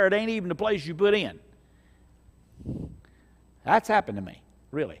get there, it ain't even the place you put in. That's happened to me,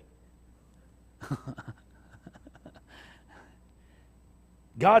 really.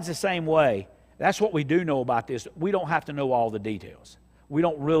 God's the same way. That's what we do know about this. We don't have to know all the details. We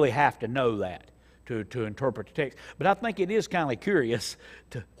don't really have to know that to interpret the text. But I think it is kind of curious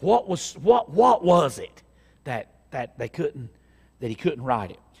to what was it that he couldn't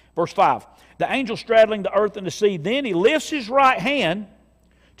write it. Verse 5, the angel straddling the earth and the sea, then he lifts his right hand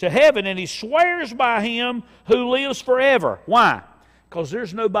to heaven and he swears by him who lives forever. Why? Because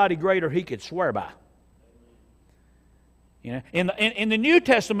there's nobody greater he could swear by. You know, in the New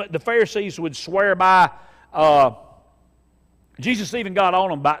Testament, the Pharisees would swear by, Jesus even got on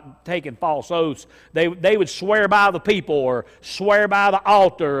them about taking false oaths. They would swear by the people, or swear by the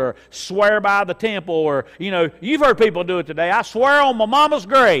altar, or swear by the temple, or, you know, you've heard people do it today. I swear on my mama's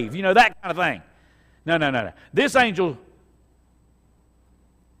grave, you know, that kind of thing. No. This angel,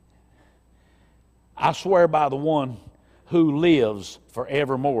 I swear by the one who lives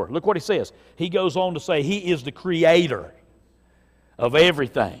forevermore. Look what he says. He goes on to say he is the creator of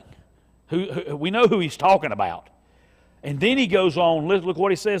everything. We know who he's talking about. And then he goes on, look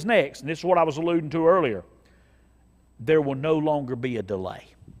what he says next. And this is what I was alluding to earlier. There will no longer be a delay.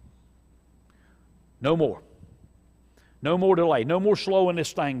 No more. No more delay. No more slowing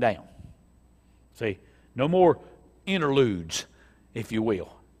this thing down. See, no more interludes, if you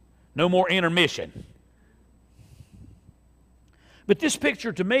will. No more intermission. But this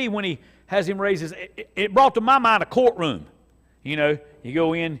picture to me, when he has him raise his, it brought to my mind a courtroom. You know, you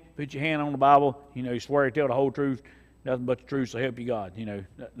go in, put your hand on the Bible, you know, you swear to tell the whole truth, nothing but the truth, so help you God. You know,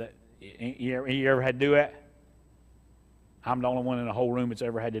 you ever had to do that? I'm the only one in the whole room that's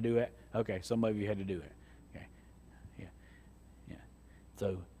ever had to do that? Okay, some of you had to do it. Okay, yeah.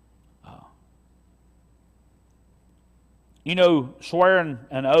 So, you know, swearing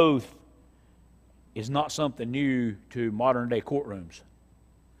an oath is not something new to modern day courtrooms.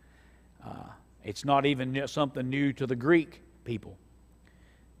 It's not even something new to the Greek people.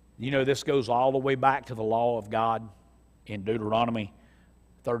 You know, this goes all the way back to the law of God in Deuteronomy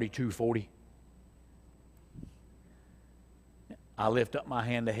 32:40. I lift up my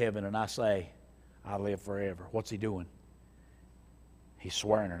hand to heaven and I say, I live forever. What's he doing? He's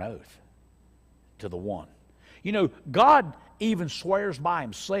swearing an oath to the one. You know, God even swears by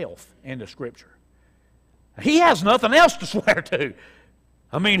himself in the Scripture. He has nothing else to swear to.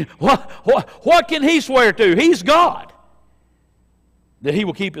 I mean, what can he swear to? He's God. That he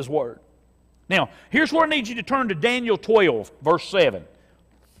will keep his word. Now, here's where I need you to turn to Daniel 12, verse 7.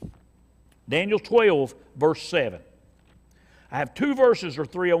 Daniel 12, verse 7. I have 2 verses or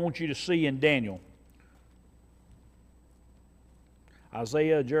 3 I want you to see in Daniel.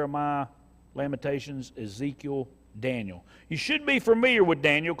 Isaiah, Jeremiah, Lamentations, Ezekiel, Daniel. You should be familiar with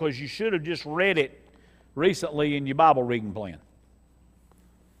Daniel because you should have just read it recently in your Bible reading plan.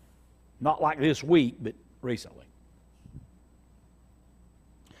 Not like this week, but recently.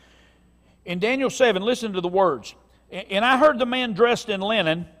 In Daniel 7, listen to the words. And I heard the man dressed in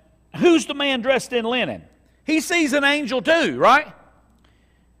linen. Who's the man dressed in linen? He sees an angel too, right?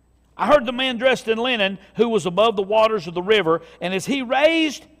 I heard the man dressed in linen who was above the waters of the river. And as he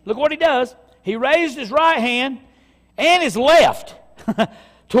raised, look what he does. He raised his right hand and his left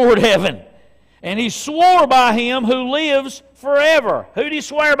toward heaven. And he swore by him who lives forever. Who did he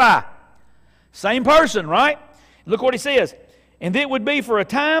swear by? Same person, right? Look what he says. And it would be for a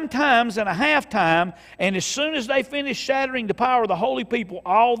time, times, and a half time, and as soon as they finish shattering the power of the holy people,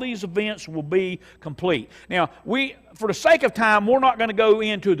 all these events will be complete. Now, for the sake of time, we're not going to go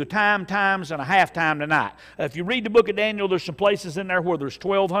into the time, times, and a half time tonight. If you read the book of Daniel, there's some places in there where there's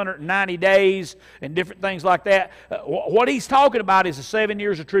 1,290 days and different things like that. What he's talking about is the 7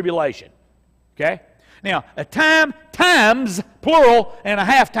 years of tribulation. Okay? Now, a time, times, plural, and a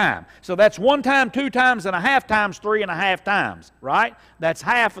half time. So that's 1 time, 2 times, and a half times, 3.5 times, right? That's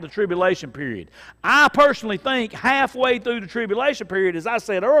half of the tribulation period. I personally think halfway through the tribulation period, as I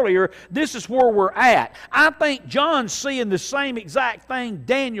said earlier, this is where we're at. I think John's seeing the same exact thing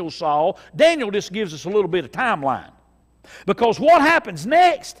Daniel saw. Daniel just gives us a little bit of timeline. Because what happens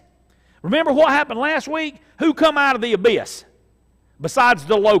next? Remember what happened last week? Who come out of the abyss? Besides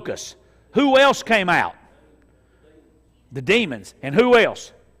the locusts. Who else came out? The demons. And who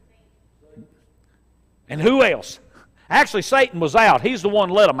else? And who else? Actually, Satan was out. He's the one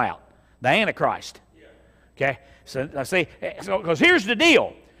who let them out. The Antichrist. Okay? So, see, because here's the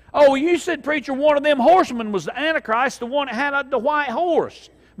deal. Oh, you said, preacher, one of them horsemen was the Antichrist, the one that had the white horse.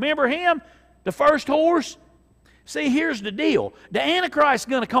 Remember him? The first horse? See, here's the deal. The Antichrist is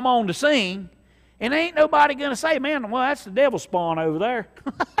going to come on the scene, and ain't nobody going to say, man, well, that's the devil spawn over there.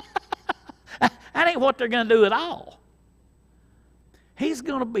 That ain't what they're going to do at all. He's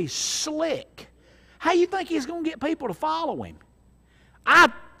going to be slick. How you think he's going to get people to follow him?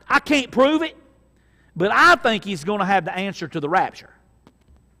 I can't prove it, but I think he's going to have the answer to the rapture.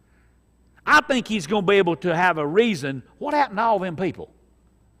 I think he's going to be able to have a reason. What happened to all them people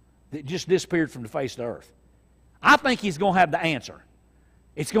that just disappeared from the face of the earth? I think he's going to have the answer.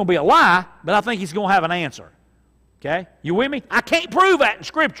 It's going to be a lie, but I think he's going to have an answer. Okay? You with me? I can't prove that in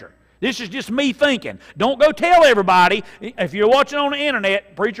Scripture. This is just me thinking. Don't go tell everybody. If you're watching on the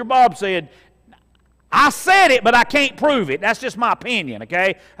internet, Preacher Bob said, I said it, but I can't prove it. That's just my opinion,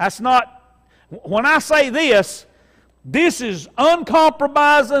 okay? That's not, when I say this is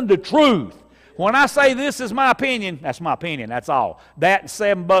uncompromising the truth. When I say this is my opinion, that's my opinion, that's all. That and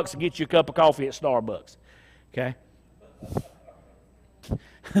 $7 to get you a cup of coffee at Starbucks, okay?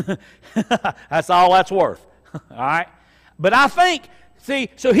 That's all that's worth, all right? But I think, see,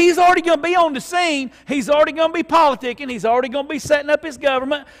 so he's already going to be on the scene. He's already going to be politicking. He's already going to be setting up his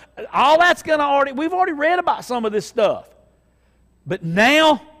government. All that's going to we've already read about some of this stuff. But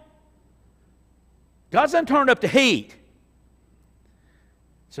now, God's done turned up the heat.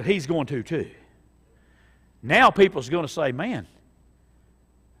 So he's going to too. Now people's going to say, man,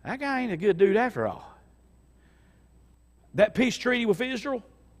 that guy ain't a good dude after all. That peace treaty with Israel,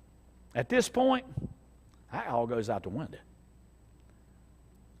 at this point, that all goes out the window.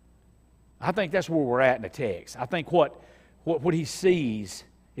 I think that's where we're at in the text. I think what he sees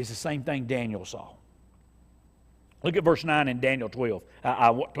is the same thing Daniel saw. Look at verse 9 in Daniel 12. I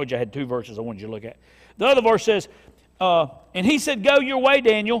told you I had 2 verses I wanted you to look at. The other verse says, and he said, go your way,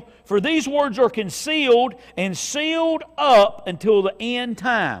 Daniel, for these words are concealed and sealed up until the end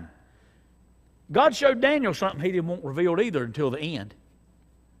time. God showed Daniel something he didn't want revealed either until the end.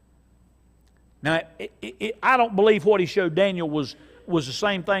 Now, I don't believe what he showed Daniel was the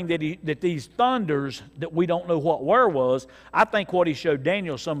same thing that these thunders that we don't know where was. I think what he showed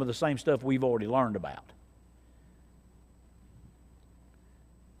Daniel is some of the same stuff we've already learned about.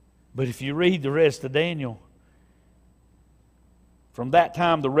 But if you read the rest of Daniel, from that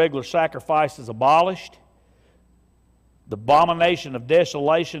time the regular sacrifice is abolished. The abomination of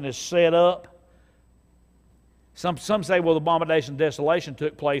desolation is set up. Some say, well, the abomination of desolation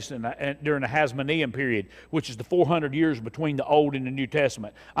took place during the Hasmonean period, which is the 400 years between the Old and the New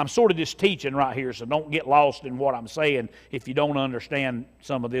Testament. I'm sort of just teaching right here, so don't get lost in what I'm saying. If you don't understand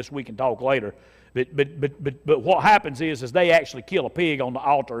some of this, we can talk later. But what happens is they actually kill a pig on the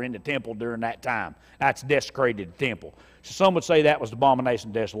altar in the temple during that time. That's desecrated the temple. So some would say that was the abomination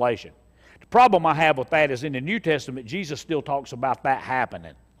of desolation. The problem I have with that is in the New Testament, Jesus still talks about that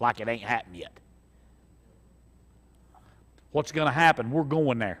happening like it ain't happened yet. What's going to happen? We're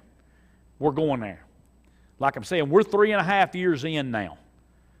going there. We're going there. Like I'm saying, we're 3.5 years in now.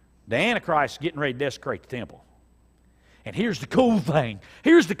 The Antichrist is getting ready to desecrate the temple. And here's the cool thing.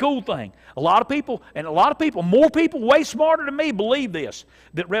 Here's the cool thing. A lot of people, more people way smarter than me believe this,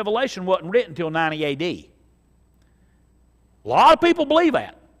 that Revelation wasn't written until 90 A.D. A lot of people believe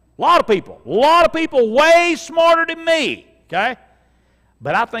that. A lot of people way smarter than me, okay?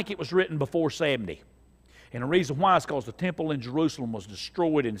 But I think it was written before 70. And the reason why is because the temple in Jerusalem was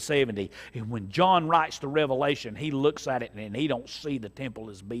destroyed in 70. And when John writes the Revelation, he looks at it and he don't see the temple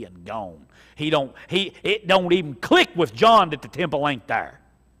as being gone. It don't even click with John that the temple ain't there.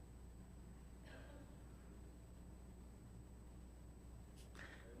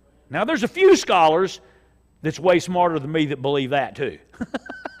 Now there's a few scholars that's way smarter than me that believe that too.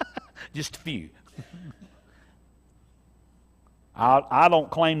 Just a few. I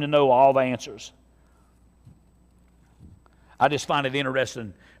don't claim to know all the answers. I just find it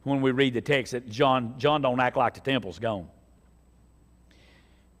interesting when we read the text that John don't act like the temple's gone.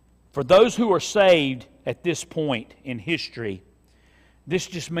 For those who are saved at this point in history, this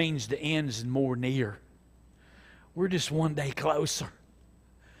just means the end is more near. We're just one day closer.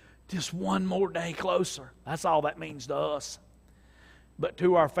 Just one more day closer. That's all that means to us. But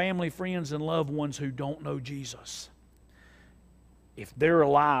to our family, friends, and loved ones who don't know Jesus, if they're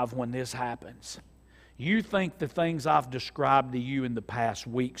alive when this happens, you think the things I've described to you in the past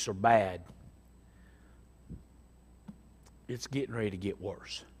weeks are bad, it's getting ready to get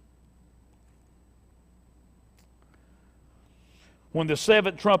worse. When the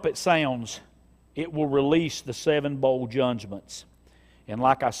 7th trumpet sounds, it will release the 7 bowl judgments. And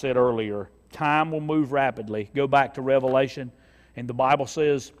like I said earlier, time will move rapidly. Go back to Revelation, and the Bible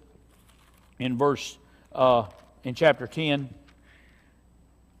says in in chapter 10.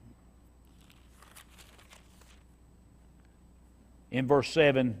 In verse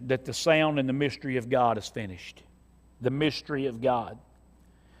 7, that the sound and the mystery of God is finished. The mystery of God.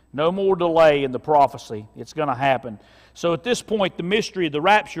 No more delay in the prophecy. It's going to happen. So at this point, the mystery of the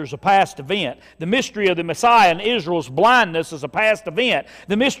rapture is a past event. The mystery of the Messiah and Israel's blindness is a past event.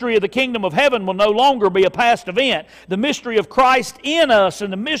 The mystery of the kingdom of heaven will no longer be a past event. The mystery of Christ in us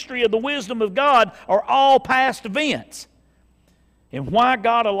and the mystery of the wisdom of God are all past events. And why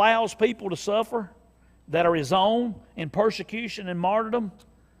God allows people to suffer that are His own in persecution and martyrdom,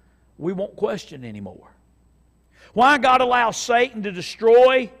 we won't question anymore. Why God allows Satan to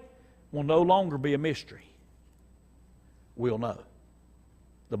destroy will no longer be a mystery. We'll know.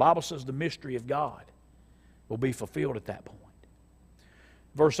 The Bible says the mystery of God will be fulfilled at that point.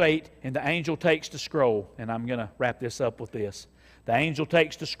 Verse 8, and the angel takes the scroll, and I'm going to wrap this up with this. The angel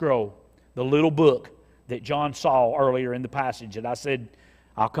takes the scroll, the little book that John saw earlier in the passage, and I said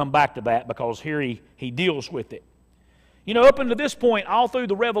I'll come back to that because here he deals with it. You know, up until this point, all through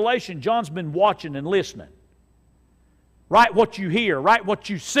the Revelation, John's been watching and listening. Write what you hear, write what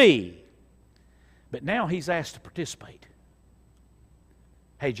you see. But now he's asked to participate.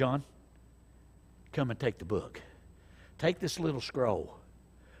 Hey, John, come and take the book. Take this little scroll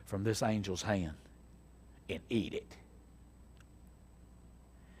from this angel's hand and eat it.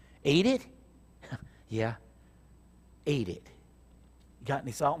 Eat it? Yeah, eat it. Got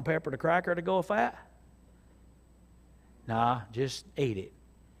any salt and pepper to cracker to go with that? Nah, just eat it.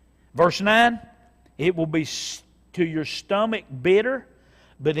 Verse 9, it will be to your stomach bitter,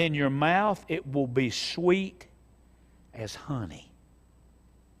 but in your mouth it will be sweet as honey.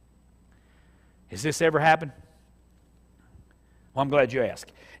 Has this ever happened? Well, I'm glad you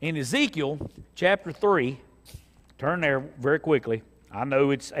asked. In Ezekiel chapter 3, turn there very quickly. I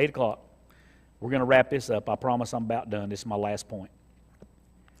know it's 8 o'clock. We're going to wrap this up. I promise I'm about done. This is my last point.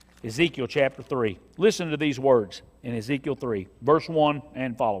 Ezekiel chapter 3. Listen to these words in Ezekiel 3, verse 1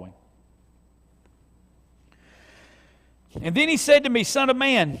 and following. And then he said to me, Son of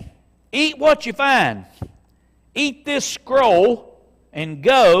man, eat what you find. Eat this scroll and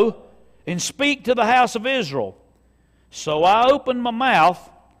go and speak to the house of Israel. So I opened my mouth,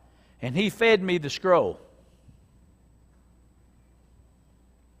 and he fed me the scroll.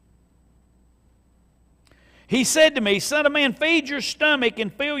 He said to me, Son of man, feed your stomach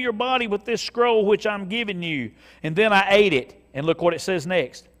and fill your body with this scroll which I'm giving you. And then I ate it. And look what it says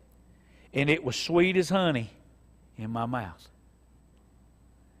next. And it was sweet as honey in my mouth.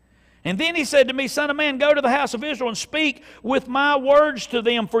 And then he said to me, Son of man, go to the house of Israel and speak with my words to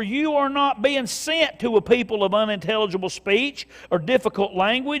them, for you are not being sent to a people of unintelligible speech or difficult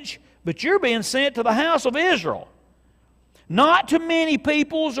language, but you're being sent to the house of Israel. Not to many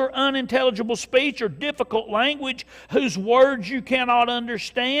peoples or unintelligible speech or difficult language whose words you cannot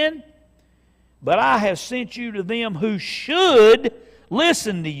understand, but I have sent you to them who should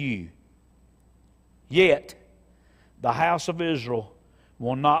listen to you. Yet the house of Israel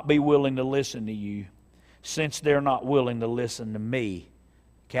will not be willing to listen to you, since they're not willing to listen to me,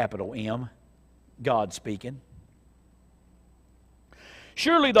 capital M, God speaking.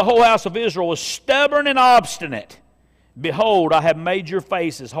 Surely the whole house of Israel is stubborn and obstinate. Behold, I have made your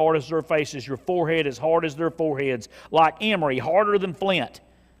face as hard as their faces, your forehead as hard as their foreheads, like emery, harder than flint.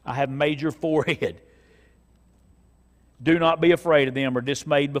 I have made your forehead. Do not be afraid of them or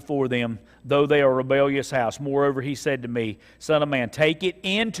dismayed before them, though they are a rebellious house. Moreover, he said to me, Son of man, take it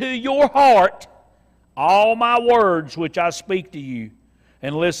into your heart, all my words which I speak to you,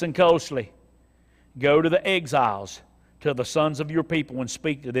 and listen closely. Go to the exiles, to the sons of your people, and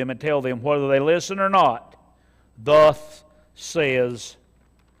speak to them and tell them whether they listen or not. Thus says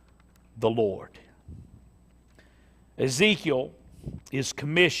the Lord. Ezekiel is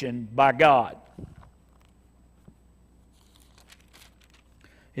commissioned by God.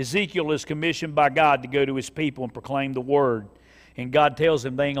 Ezekiel is commissioned by God to go to his people and proclaim the word. And God tells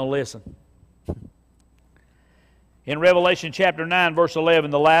him they ain't going to listen. In Revelation chapter 9, verse 11,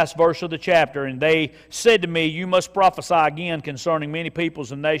 the last verse of the chapter, and they said to me, you must prophesy again concerning many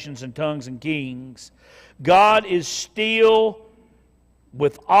peoples and nations and tongues and kings. God is still,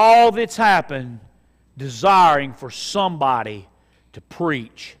 with all that's happened, desiring for somebody to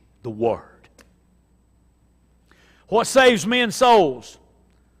preach the word. What saves men's souls?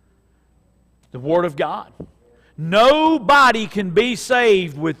 The Word of God. Nobody can be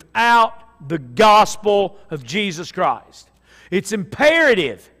saved without the gospel of Jesus Christ. It's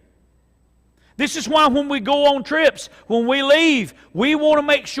imperative. This is why when we go on trips, when we leave, we want to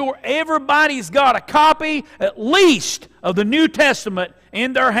make sure everybody's got a copy, at least, of the New Testament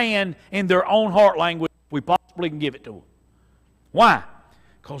in their hand in their own heart language we possibly can give it to them. Why?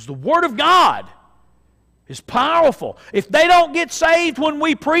 Because the Word of God is powerful. If they don't get saved when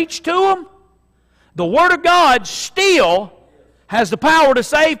we preach to them, the Word of God still has the power to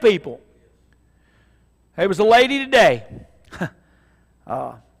save people. There was a lady today.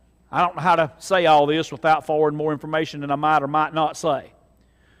 I don't know how to say all this without forwarding more information than I might or might not say.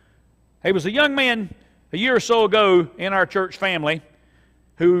 There was a young man a year or so ago in our church family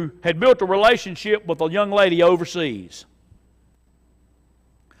who had built a relationship with a young lady overseas.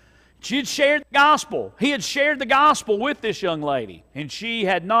 She had shared the gospel. He had shared the gospel with this young lady, and she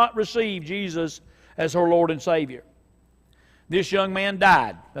had not received Jesus as her Lord and Savior. This young man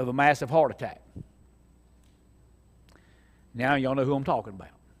died of a massive heart attack. Now y'all know who I'm talking about.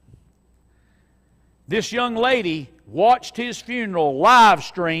 This young lady watched his funeral live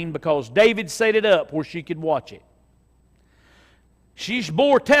stream because David set it up where she could watch it. She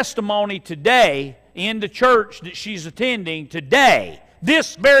bore testimony today in the church that she's attending today.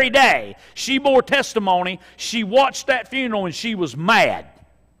 This very day, she bore testimony. She watched that funeral and she was mad.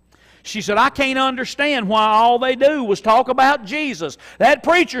 She said, I can't understand why all they do was talk about Jesus. That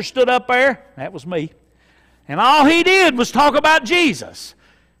preacher stood up there, that was me, and all he did was talk about Jesus.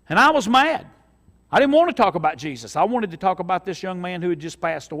 And I was mad. I didn't want to talk about Jesus. I wanted to talk about this young man who had just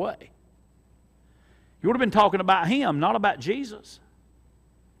passed away. You would have been talking about him, not about Jesus.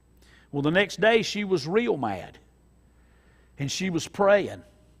 Well, the next day she was real mad. And she was praying,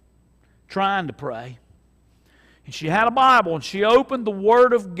 trying to pray. And she had a Bible and she opened the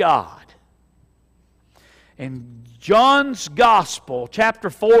Word of God. And John's Gospel, chapter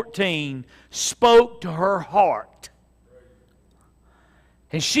 14, spoke to her heart.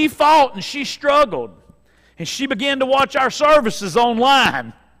 And she fought and she struggled. And she began to watch our services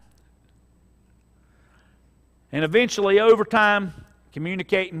online. And eventually, over time,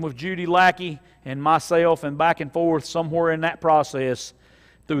 communicating with Judy Lackey and myself and back and forth somewhere in that process,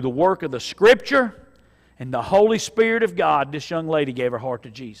 through the work of the Scripture and the Holy Spirit of God, this young lady gave her heart to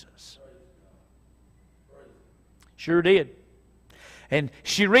Jesus. Sure did. And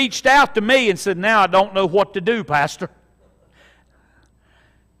she reached out to me and said, now I don't know what to do, Pastor.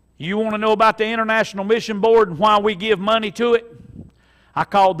 You want to know about the International Mission Board and why we give money to it? I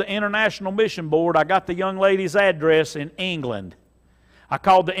called the International Mission Board. I got the young lady's address in England. I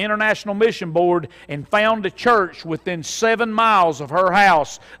called the International Mission Board and found a church within 7 miles of her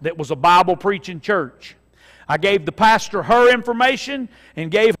house that was a Bible-preaching church. I gave the pastor her information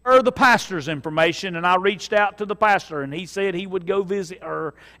and gave her the pastor's information, and I reached out to the pastor, and he said he would go visit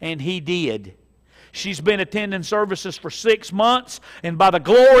her, and he did. She's been attending services for 6 months, and by the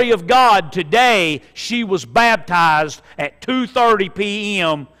glory of God, today she was baptized at 2:30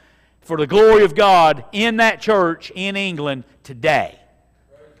 p.m. for the glory of God in that church in England today.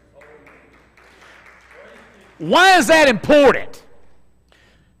 Why is that important?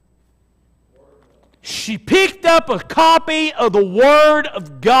 She picked up a copy of the Word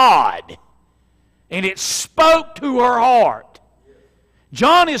of God, and it spoke to her heart.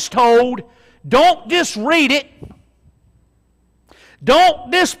 John is told, don't just read it.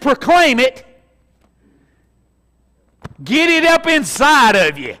 Don't just proclaim it. Get it up inside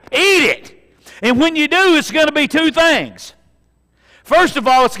of you. Eat it. And when you do, it's going to be two things. First of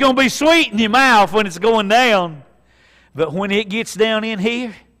all, it's going to be sweet in your mouth when it's going down. But when it gets down in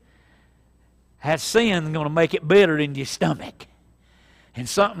here, that sin's going to make it bitter in your stomach. And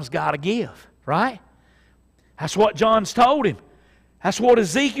something's got to give, right? That's what John's told him. That's what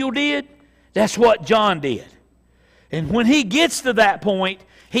Ezekiel did. That's what John did. And when he gets to that point,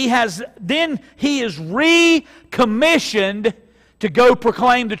 he is recommissioned to go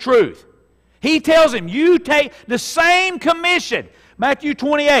proclaim the truth. He tells him, you take the same commission, Matthew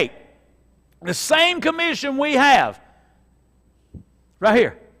 28, the same commission we have, right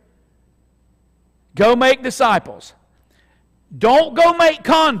here. Go make disciples. Don't go make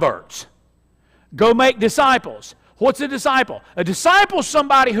converts. Go make disciples. What's a disciple? A disciple is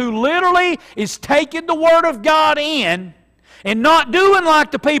somebody who literally is taking the Word of God in and not doing like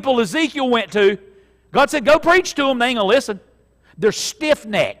the people Ezekiel went to. God said, go preach to them. They ain't going to listen. They're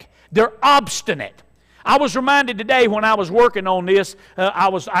stiff-necked. They're obstinate. I was reminded today when I was working on this,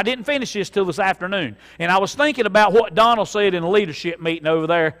 I didn't finish this till this afternoon, and I was thinking about what Donald said in a leadership meeting over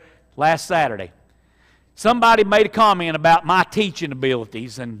there last Saturday. Somebody made a comment about my teaching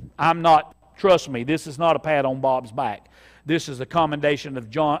abilities, and I'm not... Trust me, this is not a pat on Bob's back. This is a commendation of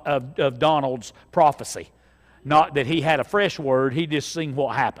Donald's prophecy. Not that he had a fresh word, he just seen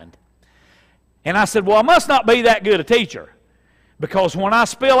what happened. And I said, well, I must not be that good a teacher, because when I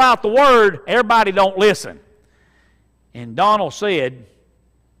spill out the word, everybody don't listen. And Donald said,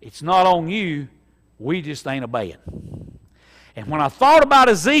 It's not on you. We just ain't obeying. And when I thought about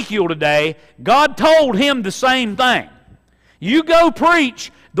Ezekiel today, God told him the same thing. You go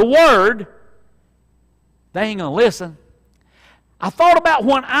preach the Word, they ain't going to listen. I thought about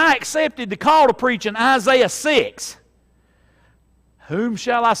when I accepted the call to preach in Isaiah 6. Whom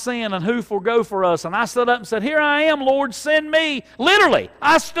shall I send and who will go for us? And I stood up and said, here I am, Lord, send me. Literally,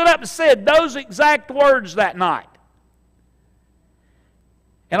 I stood up and said those exact words that night.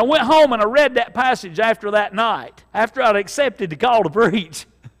 And I went home and I read that passage after that night, after I'd accepted the call to preach.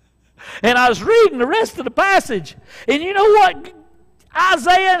 And I was reading the rest of the passage. And you know what?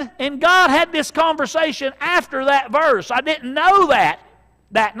 Isaiah and God had this conversation after that verse. I didn't know that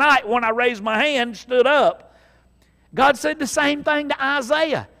night when I raised my hand and stood up. God said the same thing to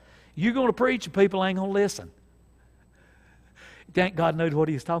Isaiah. You're going to preach and people ain't going to listen. You think God knows what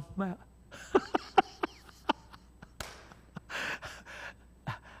he was talking about?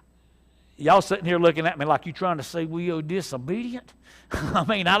 Y'all sitting here looking at me like you trying to say we are disobedient? I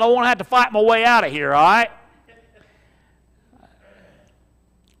mean, I don't want to have to fight my way out of here, all right?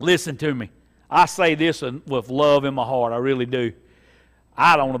 Listen to me. I say this with love in my heart. I really do.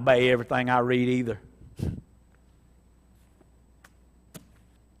 I don't obey everything I read either.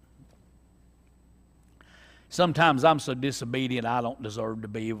 Sometimes I'm so disobedient I don't deserve to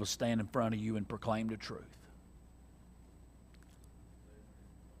be able to stand in front of you and proclaim the truth.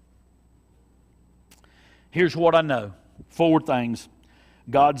 Here's what I know. 4 things.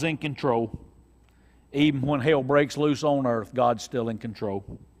 God's in control. Even when hell breaks loose on earth, God's still in control.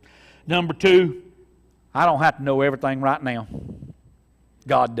 Number 2, I don't have to know everything right now.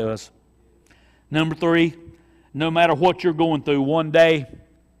 God does. Number 3, no matter what you're going through, one day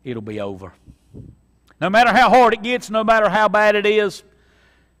it'll be over. No matter how hard it gets, no matter how bad it is,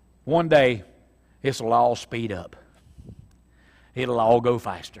 one day it'll all speed up. It'll all go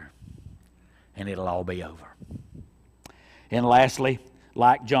faster. And it'll all be over. And lastly,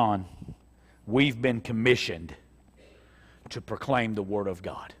 like John, we've been commissioned to proclaim the Word of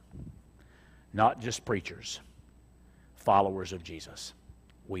God. Not just preachers, followers of Jesus.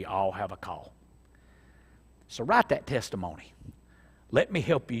 We all have a call. So write that testimony. Let me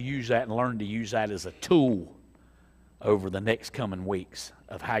help you use that and learn to use that as a tool over the next coming weeks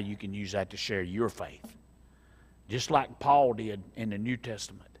of how you can use that to share your faith. Just like Paul did in the New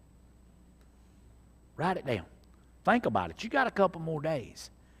Testament. Write it down. Think about it. You got a couple more days.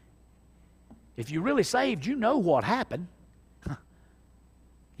 If you're really saved, you know what happened.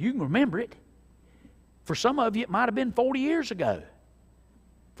 You can remember it. For some of you, it might have been 40 years ago.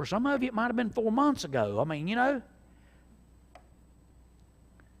 For some of you, it might have been 4 months ago. I mean, you know.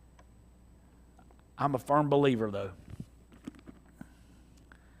 I'm a firm believer, though.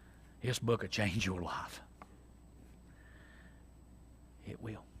 This book will change your life. It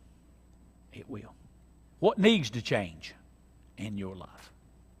will. It will. What needs to change in your life?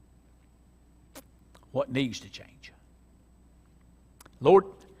 What needs to change? Lord,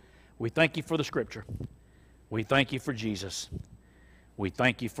 we thank you for the Scripture. We thank you for Jesus. We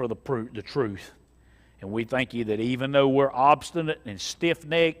thank you for the truth. And we thank you that even though we're obstinate and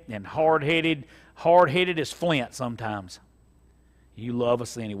stiff-necked and hard-headed as flint sometimes, you love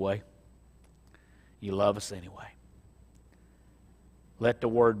us anyway. You love us anyway. Let the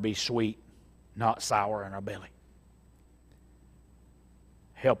Word be sweet, not sour in our belly.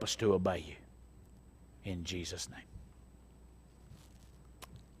 Help us to obey you. In Jesus' name.